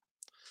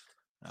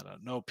 I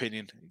don't no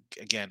opinion.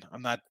 Again,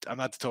 I'm not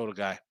the total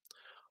guy.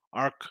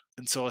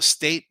 Arkansas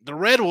State, the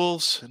Red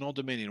Wolves in Old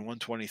Dominion,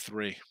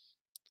 123.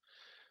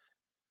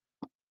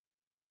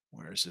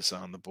 Where is this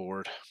on the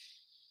board? I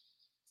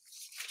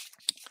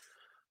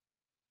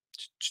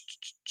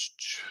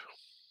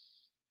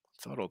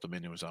thought Old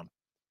Dominion was on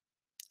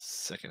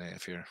second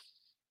half here.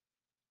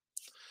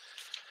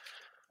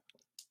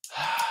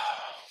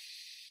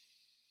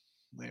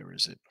 Where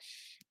is it?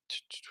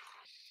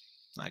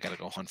 I got to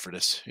go hunt for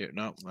this. Here,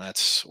 no,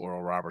 that's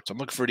Oral Roberts. I'm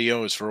looking for the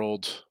O's for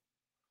Old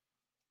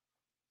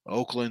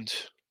Oakland.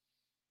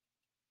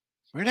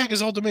 Where the heck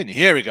is Old Dominion?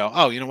 Here we go.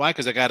 Oh, you know why?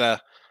 Because I got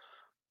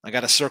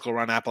a circle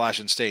around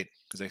Appalachian State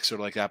because they sort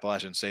of like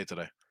Appalachian State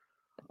today.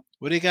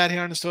 What do you got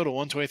here on this total?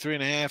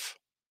 123.5.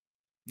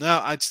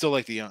 No, I still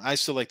like the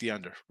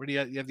under. Where do you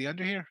have the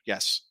under here?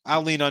 Yes,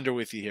 I'll lean under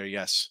with you here.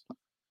 Yes,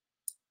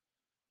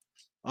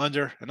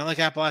 under, and I like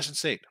Appalachian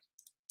State.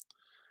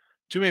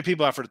 Too many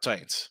people out for the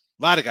Titans.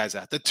 A lot of guys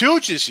out. The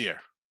Tooch is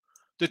here.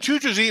 The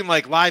Tooch was eating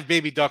like live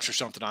baby ducks or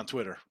something on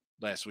Twitter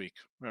last week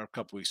or a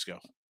couple weeks ago.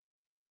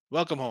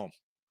 Welcome home.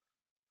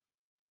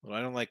 Well,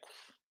 I don't like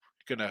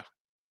gonna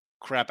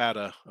crap out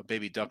a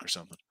baby duck or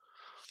something.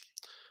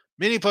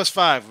 Mini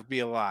 +5 would be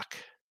a lock.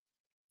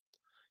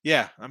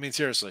 Yeah, I mean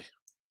seriously,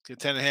 get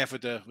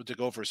 10.5 with the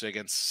Gophers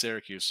against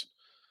Syracuse.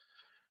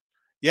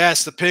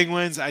 Yes, the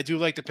Penguins. I do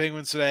like the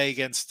Penguins today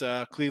against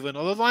Cleveland.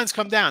 Although the lines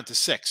come down to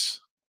 6.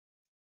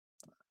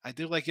 I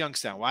do like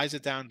Youngstown. Why is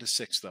it down to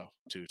 6 though,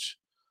 Tooch?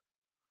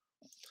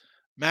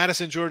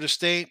 Madison, Georgia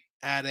State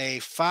at a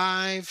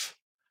 5.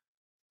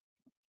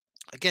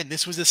 Again,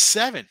 this was a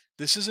 7.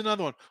 This is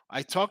another one.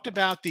 I talked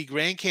about the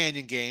Grand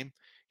Canyon game.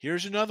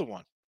 Here's another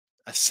one.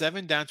 A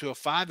 7 down to a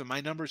 5, and my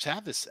numbers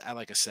have this at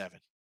like a 7.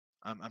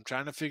 I'm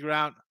trying to figure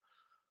out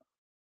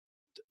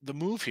the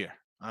move here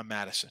on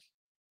Madison.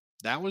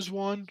 That was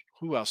one.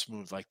 Who else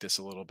moved like this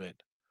a little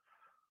bit?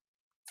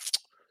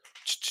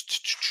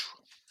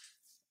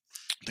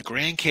 The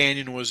Grand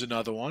Canyon was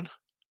another one.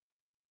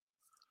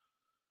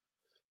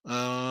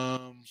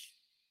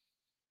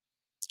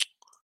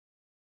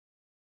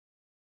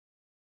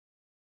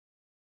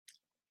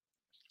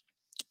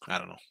 I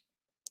don't know.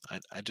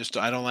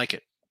 I don't like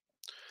it.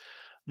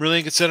 I'm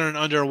really considering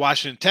under a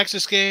Washington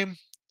Texas game.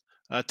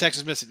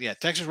 Texas missing. Yeah,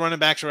 Texas running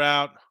backs are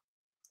out.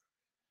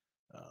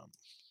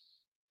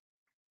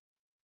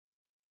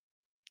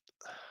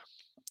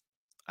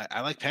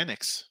 I like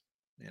Penix.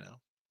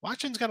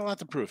 Washington's got a lot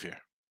to prove here.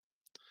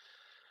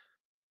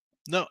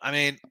 No, I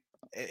mean,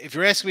 if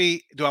you're asking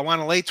me, do I want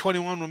to lay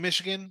 21 with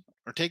Michigan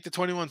or take the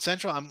 21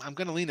 Central? I'm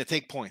going to lean to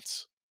take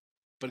points.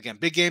 But again,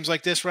 big games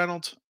like this,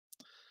 Reynolds,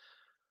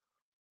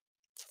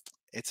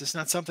 it's just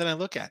not something I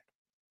look at.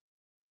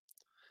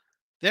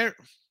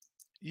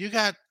 You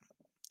got,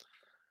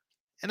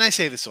 and I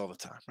say this all the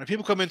time, right?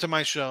 People come into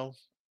my show,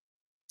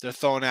 they're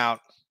throwing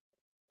out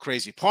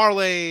crazy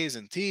parlays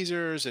and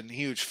teasers and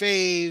huge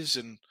faves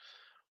and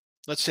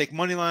let's take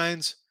money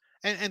lines.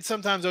 And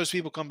sometimes those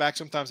people come back,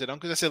 sometimes they don't.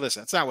 Because I say,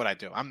 listen, that's not what I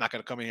do. I'm not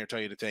going to come in here and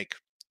tell you to take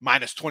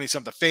minus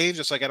 20-something faves,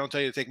 just like I don't tell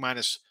you to take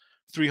minus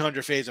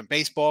 300 faves in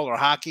baseball or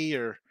hockey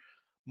or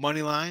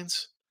money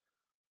lines.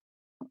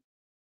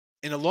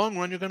 In the long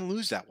run, you're going to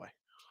lose that way.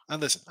 And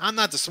listen, I'm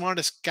not the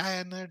smartest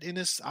guy in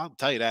this. I'll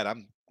tell you that.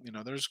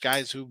 There's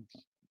guys who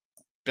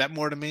bet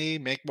more than me,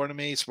 make more than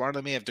me, smarter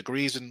than me, have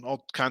degrees in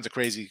all kinds of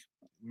crazy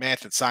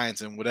math and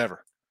science and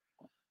whatever.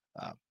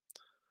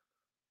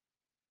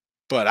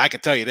 But I can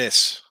tell you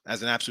this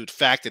as an absolute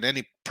fact, and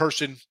any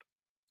person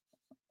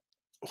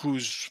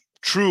who's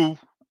true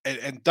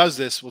and does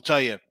this will tell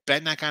you,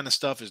 betting that kind of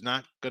stuff is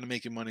not going to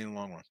make you money in the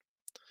long run.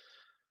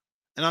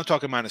 And I'm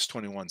talking minus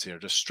 21s here,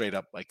 just straight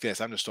up like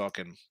this. I'm just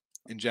talking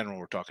in general.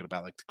 We're talking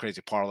about like the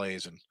crazy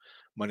parlays and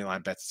money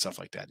line bets and stuff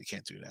like that. You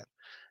can't do that.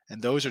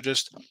 And those are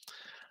just,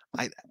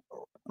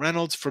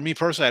 Reynolds, for me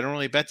personally, I don't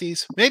really bet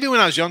these. Maybe when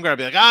I was younger, I'd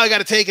be like, I got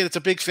to take it. It's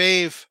a big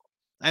fave.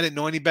 I didn't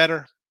know any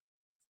better.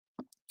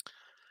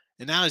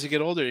 And now as you get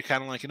older, you're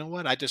kind of like, you know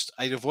what? I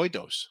avoid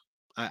those.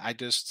 I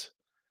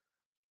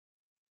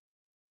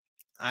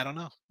don't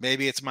know.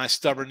 Maybe it's my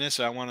stubbornness.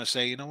 I want to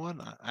say, you know what?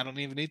 I don't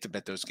even need to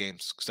bet those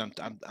games because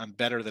I'm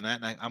better than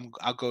that. And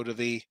I'll go to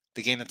the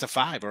game that's a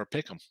 5 or a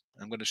pick 'em.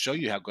 I'm going to show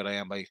you how good I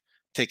am by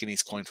taking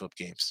these coin flip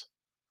games.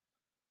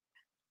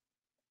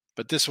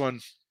 But this one,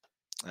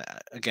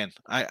 again,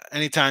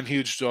 anytime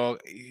huge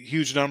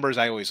numbers,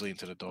 I always lean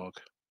to the dog,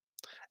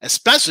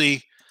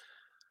 especially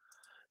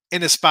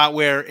in a spot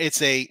where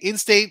it's a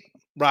in-state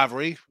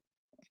rivalry,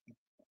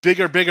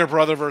 bigger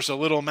brother versus a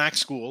little MAC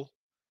school,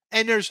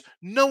 and there's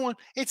no one.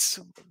 It's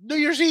New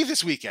Year's Eve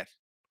this weekend.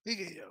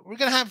 We're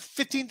gonna have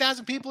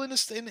 15,000 people in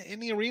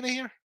the arena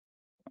here.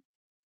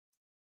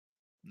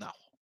 No,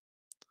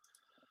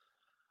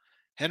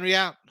 Henry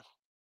out.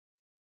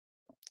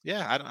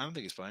 Yeah, I don't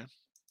think he's playing.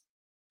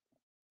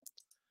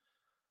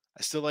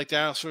 I still like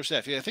Dallas first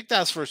half. Yeah, I think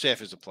Dallas first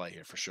half is a play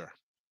here for sure.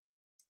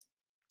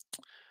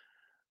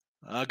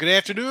 Good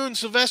afternoon,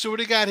 Sylvester. What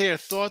do you got here?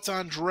 Thoughts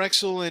on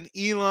Drexel and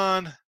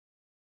Elon?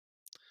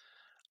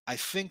 I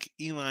think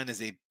Elon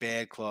is a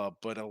bad club,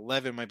 but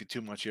 11 might be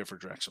too much here for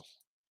Drexel.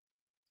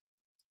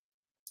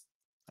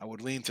 I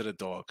would lean to the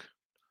dog.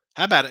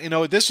 How about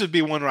it? This would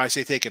be one where I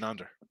say take an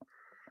under.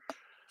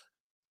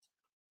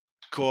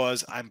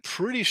 Because I'm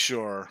pretty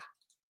sure.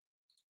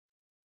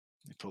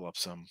 Let me pull up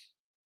some.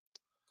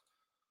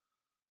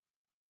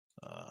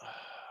 Where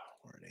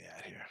are they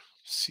at here?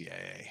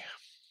 CIA.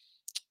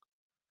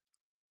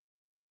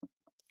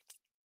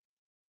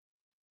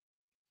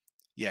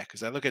 Yeah,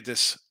 because I look at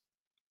this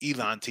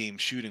Elon team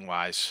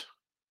shooting-wise.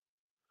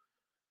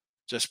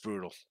 Just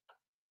brutal.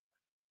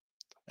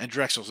 And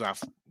Drexel's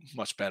not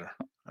much better.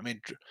 I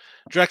mean,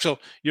 Drexel,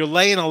 you're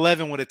laying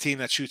 11 with a team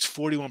that shoots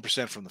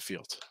 41% from the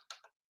field.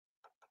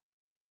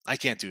 I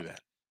can't do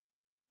that.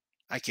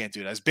 I can't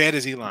do that. As bad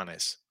as Elon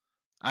is,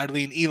 I'd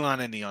lean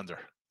Elon in the under.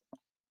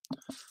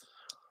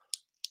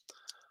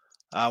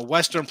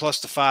 Western plus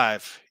the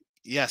 5.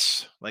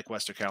 Yes, like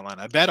Western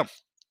Carolina. I bet them.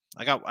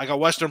 I got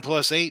Western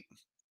plus 8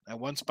 at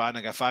one spot, and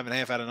I got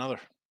 5.5 at another.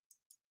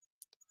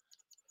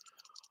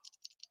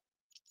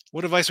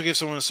 What advice would you give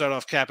someone to start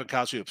off cap and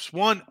college hoops?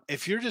 One,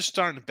 if you're just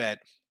starting to bet,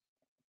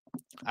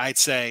 I'd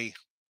say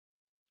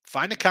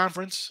find a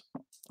conference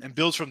and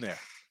build from there.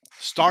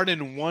 Start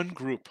in one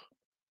group.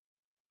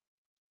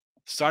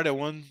 Start at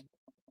one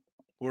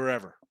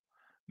wherever.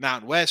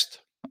 Mountain West,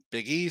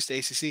 Big East,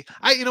 ACC.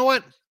 You know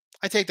what?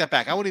 I take that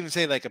back. I wouldn't even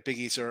say like a Big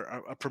East or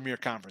a premier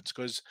conference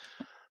because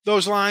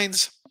those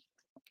lines,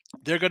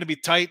 they're going to be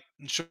tight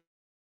and short.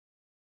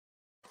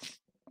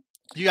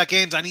 You got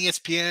games on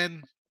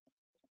ESPN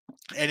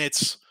and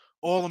it's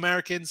all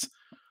Americans.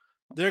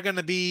 They're going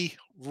to be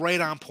right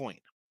on point.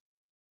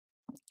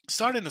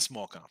 Start in a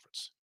small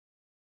conference.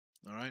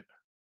 All right.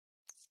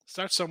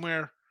 Start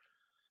somewhere.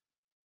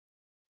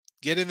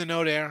 Get in the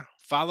know there.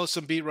 Follow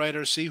some beat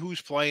writers. See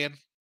who's playing.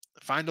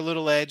 Find a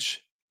little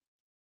edge.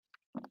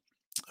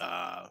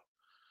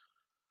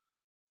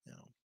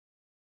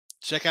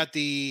 Check out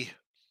the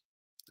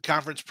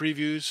conference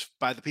previews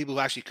by the people who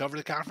actually cover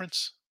the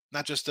conference,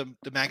 not just the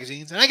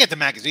magazines. And I get the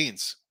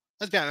magazines.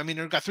 Let's be honest. I mean,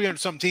 they've got 300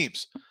 some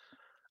teams.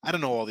 I don't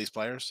know all these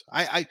players.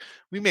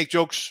 We make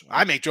jokes.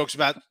 I make jokes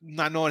about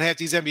not knowing half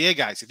these NBA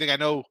guys. You think I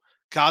know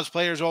college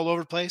players all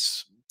over the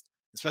place,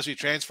 especially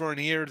transferring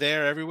here,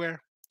 there,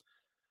 everywhere?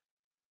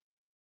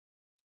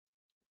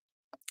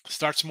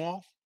 Start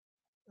small.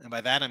 And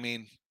by that, I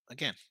mean,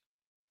 again,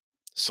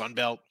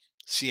 Sunbelt,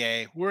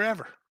 CA,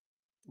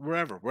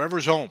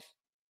 wherever's home.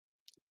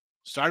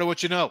 Start at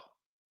what you know,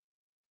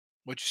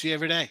 what you see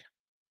every day.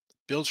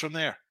 Builds from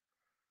there.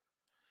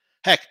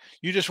 Heck,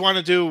 you just want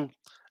to do,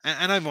 and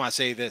I don't even want to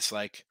say this,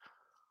 like,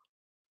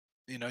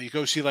 you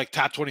go see like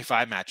top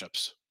 25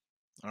 matchups.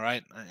 All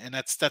right. And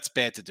that's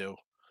bad to do.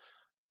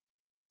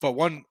 But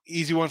one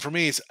easy one for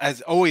me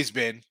has always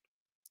been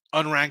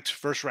unranked,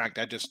 first ranked.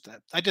 I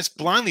just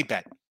blindly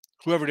bet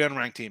whoever the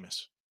unranked team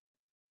is,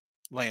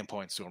 laying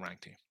points to a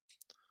ranked team.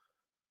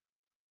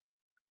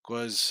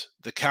 Because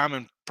the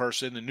common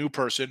person, the new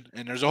person,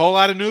 and there's a whole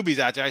lot of newbies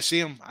out there. I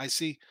see them. I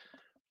see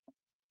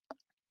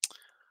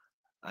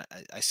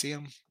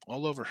them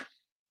all over.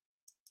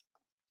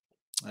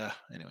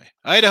 Anyway,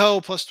 Idaho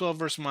plus 12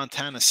 versus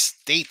Montana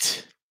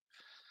State.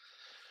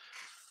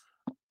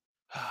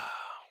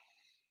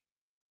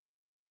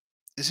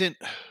 I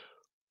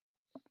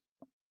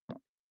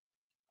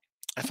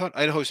thought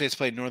Idaho State's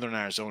playing Northern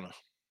Arizona.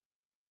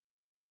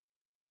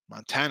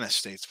 Montana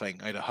State's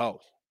playing Idaho.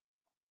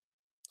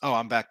 Oh,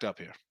 I'm backed up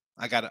here.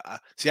 I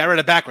read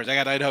it backwards. I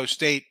got Idaho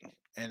State,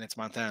 and it's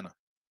Montana.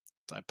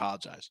 So I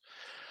apologize.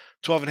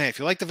 12.5.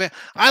 You like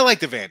I like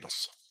the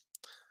Vandals.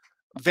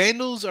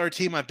 Vandals are a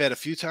team I bet a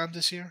few times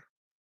this year.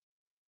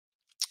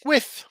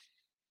 With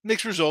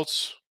mixed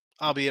results,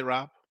 albeit,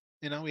 Rob.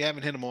 We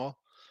haven't hit them all.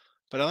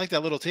 But I like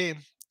that little team.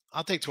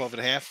 I'll take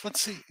 12.5.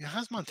 Let's see.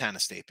 How's Montana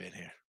State been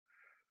here?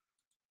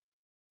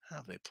 How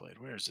have they played?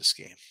 Where is this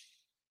game?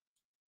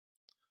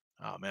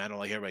 Oh, man, I don't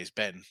like everybody's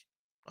betting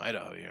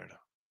Idaho here.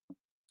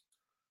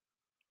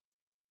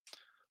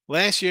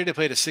 Last year, they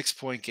played a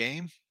 6-point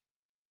game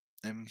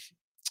and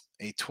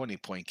a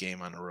 20-point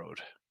game on the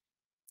road.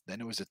 Then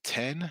it was a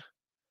 10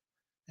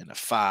 and a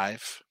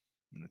 5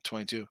 and a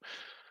 22.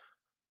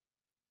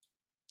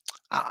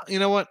 You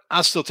know what?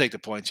 I'll still take the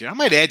points here. I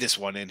might add this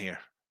one in here.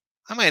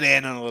 I might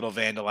add on a little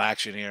Vandal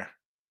action here.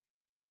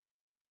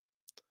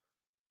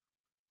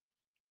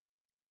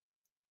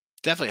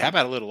 Definitely. How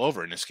about a little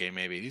over in this game,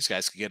 maybe? These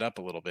guys could get up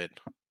a little bit.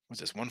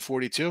 What's this,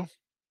 142?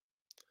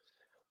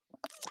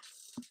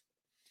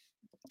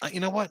 You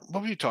know what?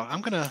 What were you talking?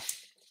 I'm gonna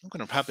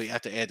probably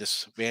have to add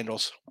this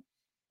Vandals.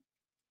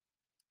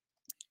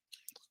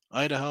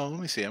 Idaho. Let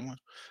me see.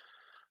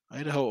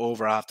 Idaho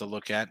over. I'll have to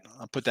look at.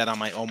 I'll put that on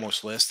my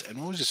almost list. And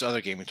what was this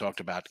other game we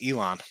talked about?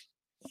 Elon.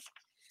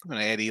 I'm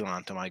gonna add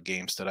Elon to my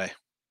games today.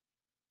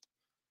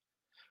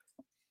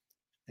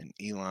 And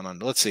Elon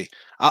under. Let's see.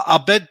 I'll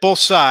bet both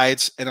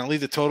sides, and I'll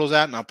leave the totals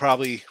out, and I'll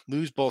probably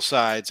lose both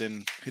sides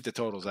and hit the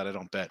totals that I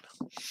don't bet.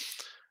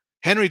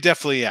 Henry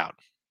definitely out.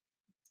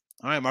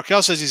 All right,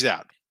 Markel says he's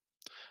out.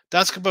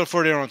 Dallas can put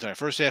 40 on tonight.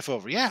 First half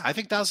over. Yeah, I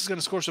think Dallas is going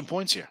to score some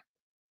points here.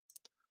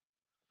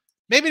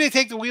 Maybe they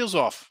take the wheels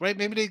off, right?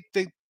 Maybe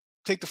they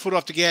take the foot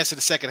off the gas in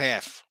the second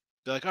half.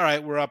 They're like, all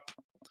right, we're up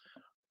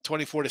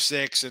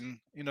 24-6, and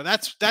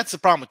that's the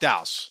problem with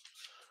Dallas.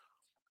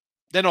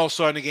 Then all of a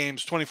sudden the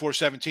game's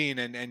 24-17,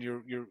 and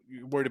you're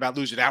worried about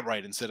losing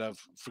outright instead of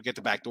forget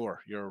the back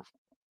door. They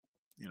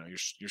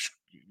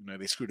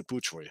screwed the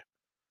pooch for you.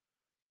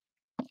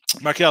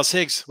 Markel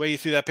Higgs, way you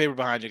threw that paper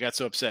behind you, got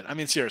so upset. I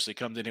mean, seriously,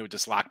 comes in here with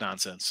this lock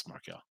nonsense,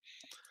 Markel.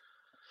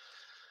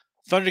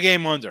 Thunder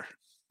game under.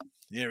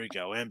 There we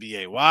go.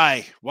 NBA.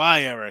 Why,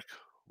 Eric?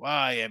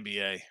 Why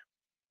NBA?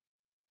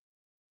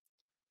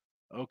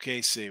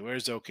 OKC.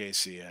 Where's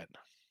OKC at?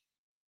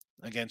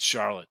 Against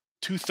Charlotte.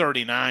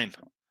 239.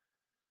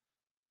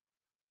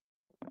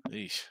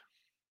 Eesh.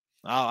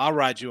 I'll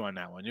ride you on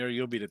that one.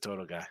 You'll be the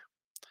total guy.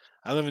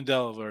 I live in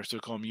Delaware, so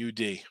call him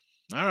UD.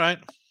 All right.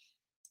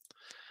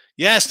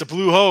 Yes, the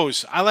blue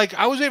hose. I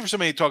was waiting for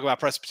somebody to talk about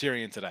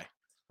Presbyterian today.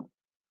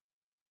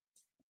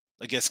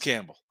 Against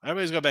Campbell.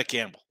 Everybody's going to bet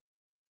Campbell.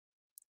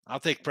 I'll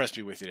take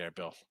Presby with you there,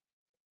 Bill.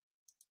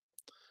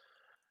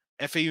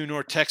 FAU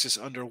North Texas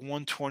under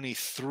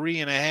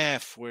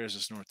 123.5. Where's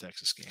this North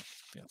Texas game?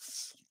 Yeah,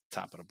 it's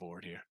top of the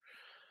board here.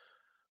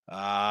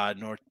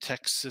 North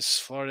Texas,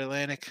 Florida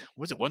Atlantic.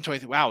 Was it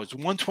 120? Wow, it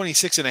was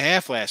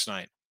 126.5 last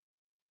night.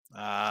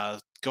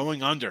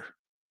 Going under.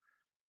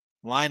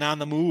 Line on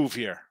the move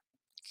here.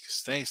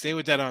 Stay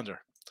with that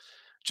under.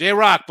 J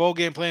Rock, bowl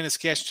game plan is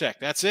cash check.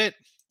 That's it.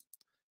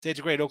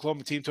 Data great.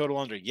 Oklahoma team total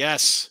under.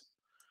 Yes.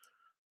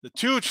 The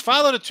Tooch.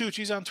 Follow the Tooch.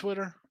 He's on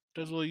Twitter.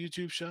 Does a little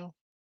YouTube show.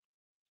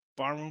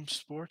 Barroom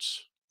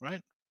Sports,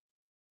 right?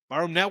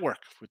 Barroom Network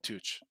with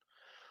Tooch.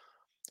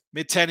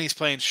 Mid-10, he's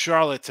playing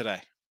Charlotte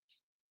today.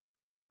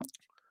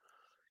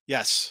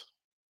 Yes.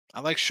 I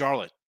like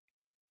Charlotte.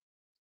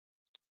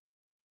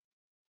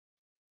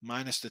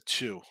 Minus the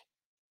 2.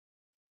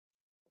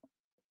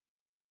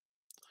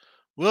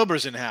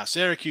 Wilbur's in house.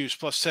 Syracuse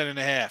plus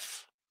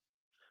 10.5.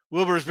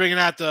 Wilbur's bringing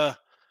out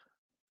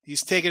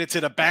he's taking it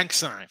to the bank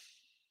sign.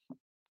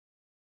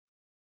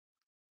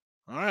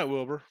 All right,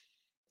 Wilbur.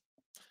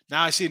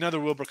 Now I see another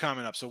Wilbur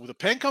coming up. So the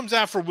pen comes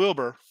out for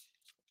Wilbur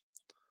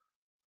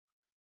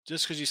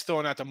just because he's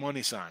throwing out the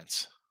money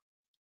signs.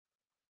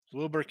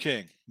 Wilbur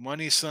King.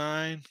 Money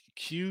sign.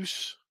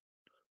 Cuse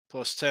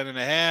plus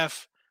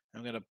 10.5.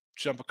 I'm going to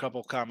jump a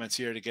couple comments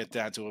here to get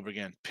down to Wilbur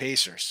again.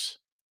 Pacers.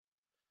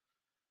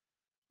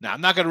 Now,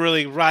 I'm not going to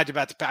really ride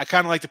about I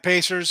kind of like the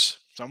Pacers,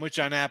 so I'm with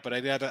you on that, but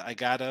I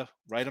gotta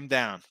write them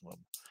down.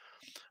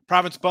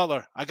 Province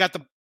Butler. I got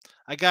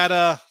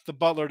the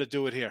Butler to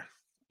do it here.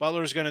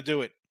 Butler's going to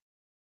do it.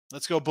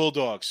 Let's go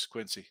Bulldogs,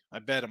 Quincy. I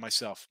bet it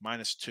myself.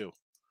 Minus 2.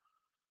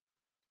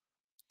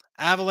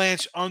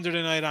 Avalanche under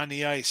tonight on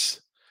the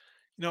ice.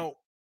 I'm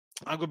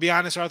going to be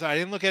honest, Arthur. I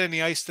didn't look at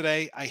any ice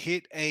today. I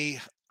hit a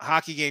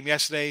hockey game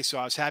yesterday, so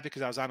I was happy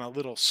because I was on a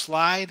little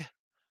slide.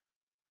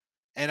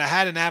 And I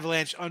had an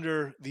Avalanche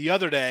under the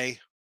other day,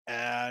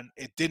 and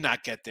it did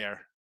not get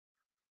there.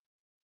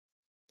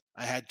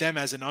 I had them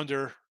as an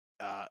under,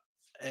 and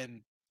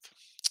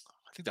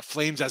I think the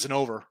Flames as an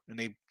over,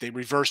 and they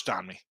reversed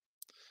on me.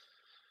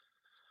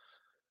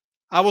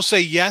 I will say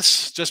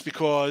yes, just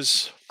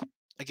because,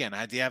 again, I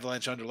had the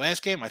Avalanche under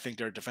last game. I think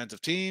they're a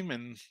defensive team,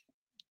 and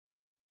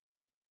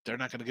they're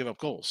not going to give up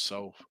goals.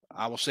 So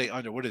I will say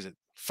under. What is it?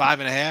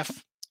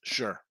 5.5?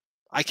 Sure.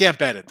 I can't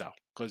bet it, though,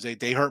 because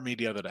they hurt me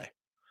the other day.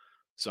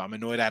 So I'm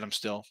annoyed at them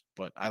still,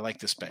 but I like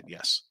this bet,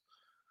 yes.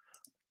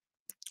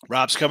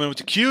 Rob's coming with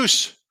the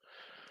Q's.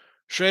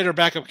 Schrader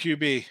backup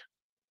QB.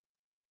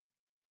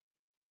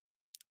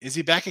 Is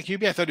he back at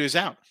QB? I thought he was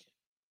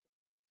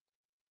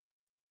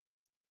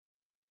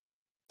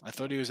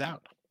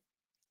out.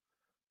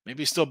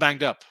 Maybe he's still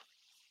banged up.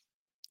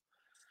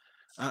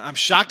 I'm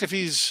shocked if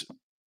he's...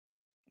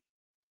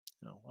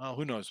 Well,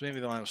 who knows? Maybe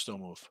the line will still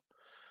move.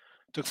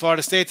 Took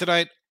Florida State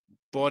tonight.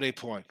 Bought a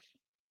point.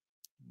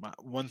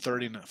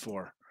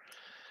 134.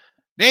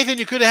 Nathan,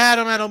 you could have had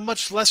him at a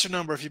much lesser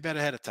number if you bet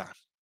ahead of time.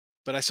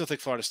 But I still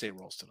think Florida State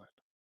rolls tonight.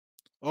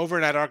 Over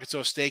in that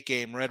Arkansas State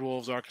game, Red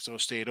Wolves, Arkansas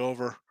State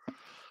over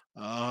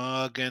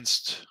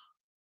against,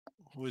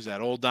 who is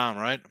that? Old Dom,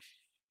 right?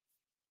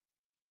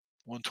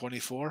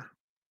 124.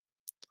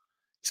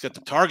 He's got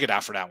the target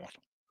out for that one.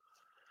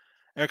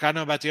 Eric, I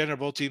know about the under.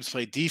 Both teams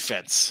play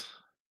defense.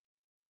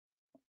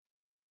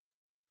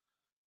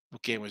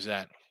 What game was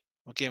that?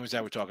 What game was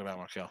that we're talking about,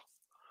 Markel?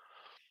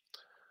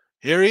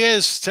 Here he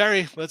is,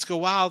 Terry. Let's go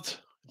wild.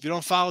 If you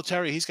don't follow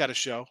Terry, he's got a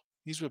show.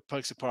 He's with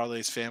Picks and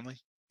Parlays family.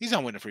 He's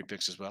on Winning Free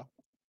Picks as well.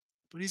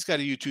 But he's got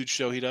a YouTube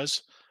show he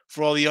does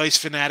for all the ice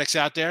fanatics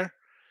out there.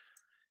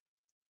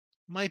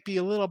 Might be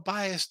a little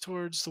biased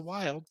towards the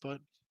Wild,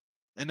 but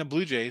and the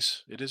Blue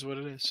Jays. It is what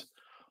it is.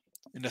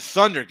 In the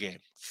Thunder game.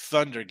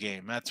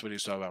 That's what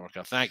he's talking about,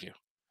 Markel. Thank you.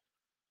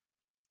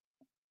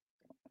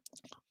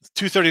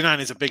 239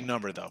 is a big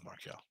number, though,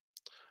 Markel.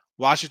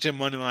 Washington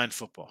money line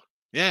football.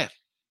 Yeah.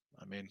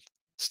 I mean,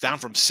 it's down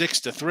from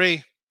 6 to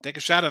 3. Take a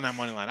shot on that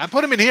money line. I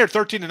put him in here,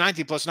 13 to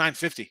 19 plus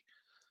 950.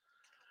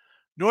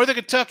 Northern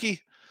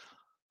Kentucky.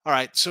 All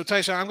right, so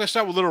Tyson, I'm going to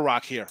start with Little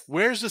Rock here.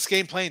 Where's this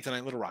game playing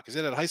tonight, Little Rock? Is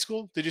it at high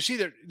school? Did you see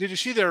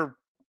their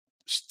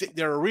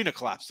arena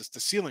collapse? The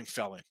ceiling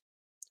fell in.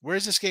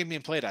 Where's this game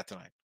being played at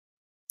tonight?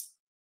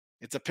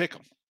 It's a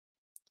pick'em.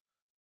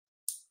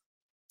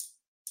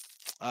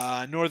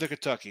 Northern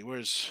Kentucky.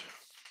 Where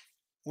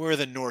are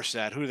the Norths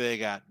at? Who do they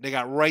got? They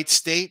got Wright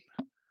State.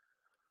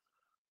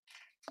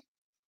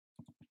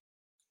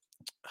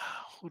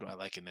 Who do I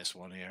like in this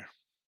one here?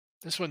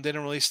 This one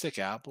didn't really stick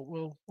out, but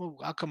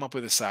I'll come up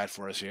with a side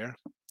for us here.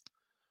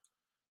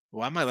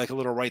 Well, I might like a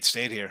little Wright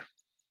State here.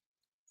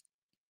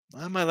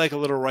 I might like a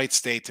little Wright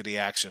State to the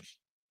action.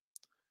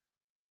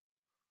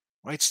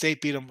 Wright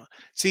State beat them.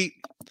 See,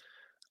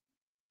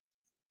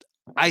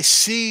 I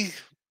see.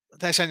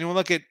 Tyson, you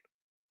want to look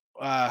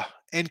at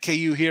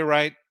NKU here,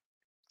 right?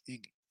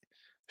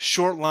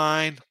 Short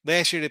line.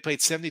 Last year they played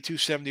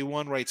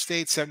 72-71. Wright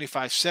State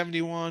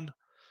 75-71.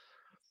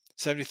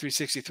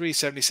 73-63,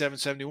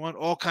 77-71,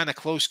 all kind of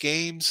close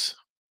games.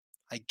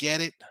 I get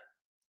it.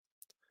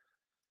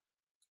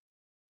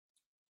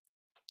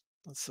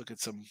 Let's look at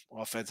some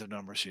offensive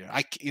numbers here.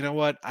 You know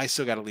what? I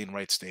still got to lean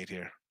Wright State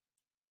here.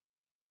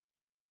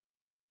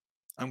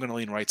 I'm going to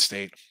lean Wright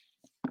State.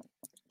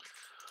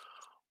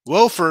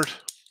 Wofford,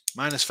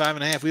 minus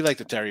 5.5. We like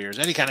the Terriers.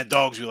 Any kind of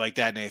dogs we like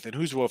that, Nathan.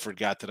 Who's Wofford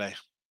got today?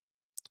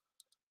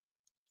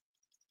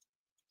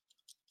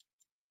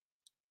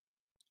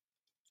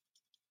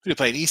 Who they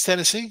played? East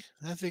Tennessee?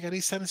 I think they got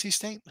East Tennessee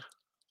State.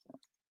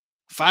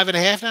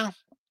 5.5 now?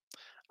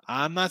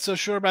 I'm not so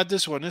sure about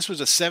this one. This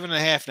was a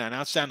 7.5 now.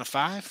 Now it's down to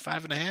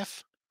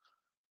 5.5.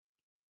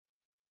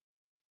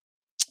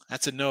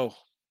 That's a no.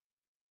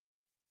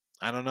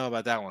 I don't know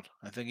about that one.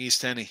 I think East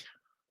Tennessee.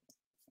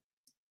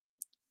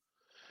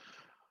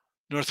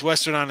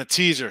 Northwestern on a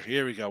teaser.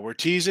 Here we go. We're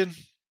teasing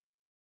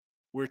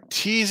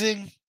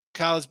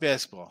college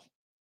basketball.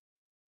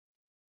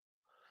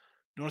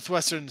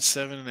 Northwestern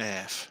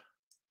 7.5.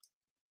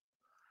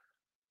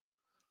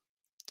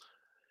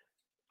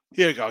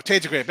 Here we go.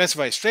 Tate's great. Best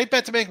advice. Straight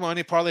bet to make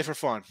money, parlay for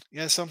fun.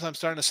 Yeah, sometimes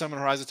starting to summon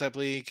Horizon type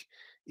league.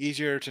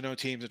 Easier to know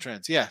teams and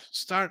trends. Yeah,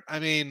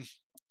 and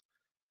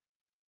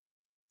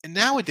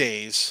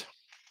nowadays,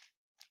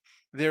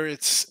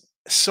 it's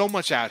so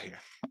much out here.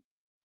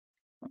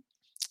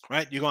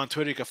 Right? You go on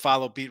Twitter, you can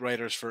follow beat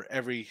writers for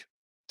every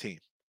team.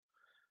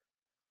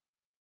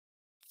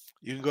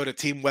 You can go to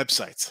team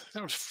websites.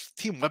 There was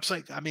team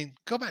website. I mean,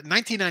 go back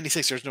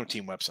 1996. There's no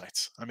team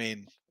websites. I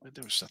mean,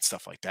 there was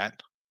stuff like that.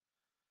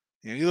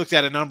 You looked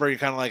at a number, you're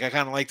kind of like, I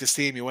kind of like this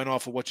team. You went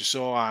off of what you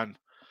saw on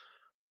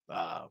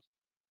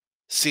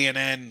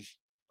CNN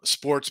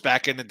Sports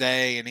back in the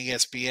day and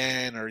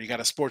ESPN, or you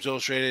got a Sports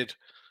Illustrated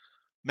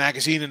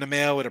magazine in the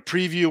mail with a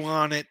preview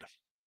on it.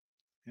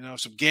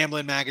 Some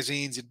gambling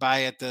magazines you'd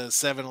buy at the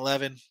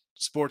 7-Eleven,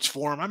 Sports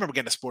Forum. I remember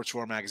getting a Sports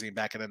Forum magazine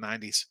back in the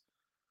 90s.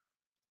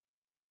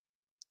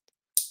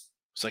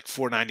 It's like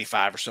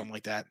 $4.95 or something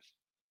like that.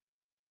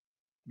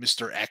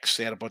 Mr. X,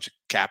 they had a bunch of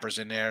cappers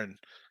in there, and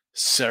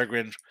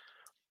Sergrin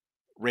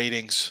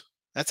ratings.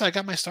 That's how I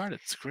got my start.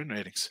 It's Corinne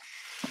ratings.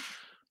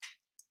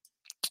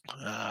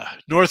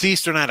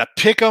 Northeastern had a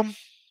pick'em.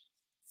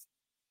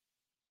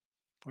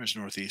 Where's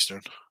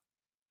Northeastern?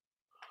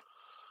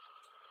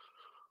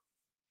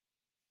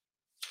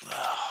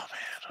 Oh,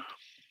 man.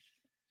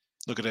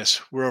 Look at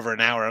this. We're over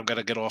an hour. I'm going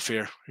to get off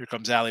here. Here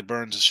comes Allie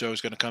Burns. The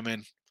show's going to come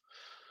in.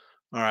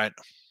 All right.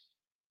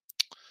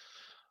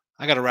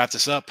 I got to wrap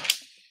this up.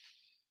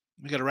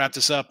 We got to wrap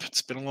this up.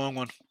 It's been a long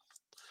one.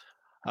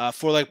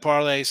 4-leg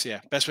parlays. Yeah.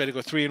 Best way to go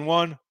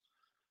 3-1.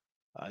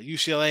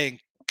 UCLA and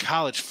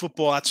college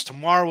football. That's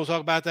tomorrow. We'll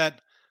talk about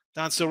that.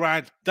 Don's still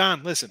riding.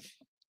 Don, listen.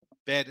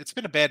 It's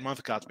been a bad month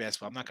of college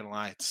basketball. I'm not going to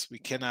lie. We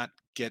cannot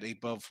get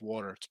above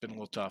water. It's been a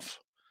little tough.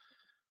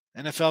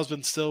 NFL's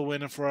been still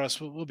winning for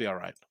us. We'll be all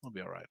right. We'll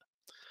be all right.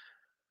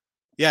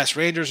 Yes,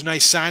 Rangers,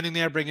 nice signing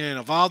there, bringing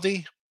in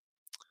Evaldi.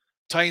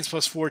 Titans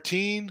plus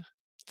 14.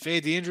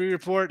 Fade the injury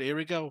report. Here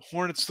we go.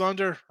 Hornets,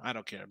 Thunder. I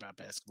don't care about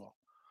basketball.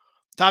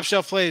 Top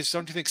Shelf plays.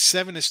 Don't you think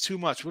 7 is too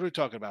much? What are we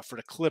talking about for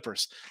the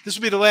Clippers? This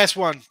will be the last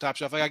one, Top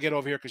Shelf. I got to get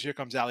over here because here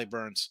comes Allie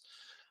Burns.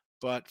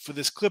 But for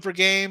this Clipper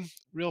game,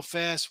 real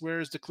fast,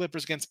 where's the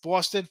Clippers against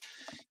Boston?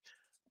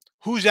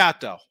 Who's out,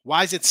 though?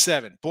 Why is it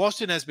 7?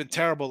 Boston has been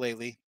terrible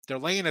lately. They're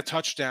laying a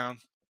touchdown.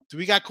 Do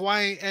we got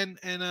Kawhi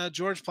and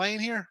George playing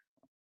here?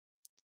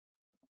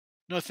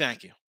 No,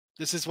 thank you.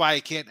 This is why I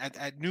can't.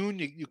 At noon,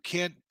 you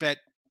can't bet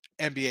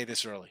NBA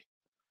this early.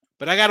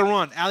 But I got to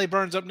run. Allie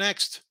Burns up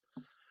next.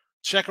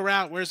 Check her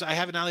out. I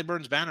have an Allie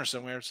Burns banner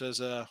somewhere. It says,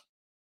 there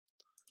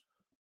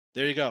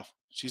you go.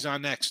 She's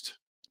on next.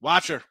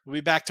 Watch her. We'll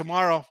be back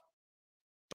tomorrow.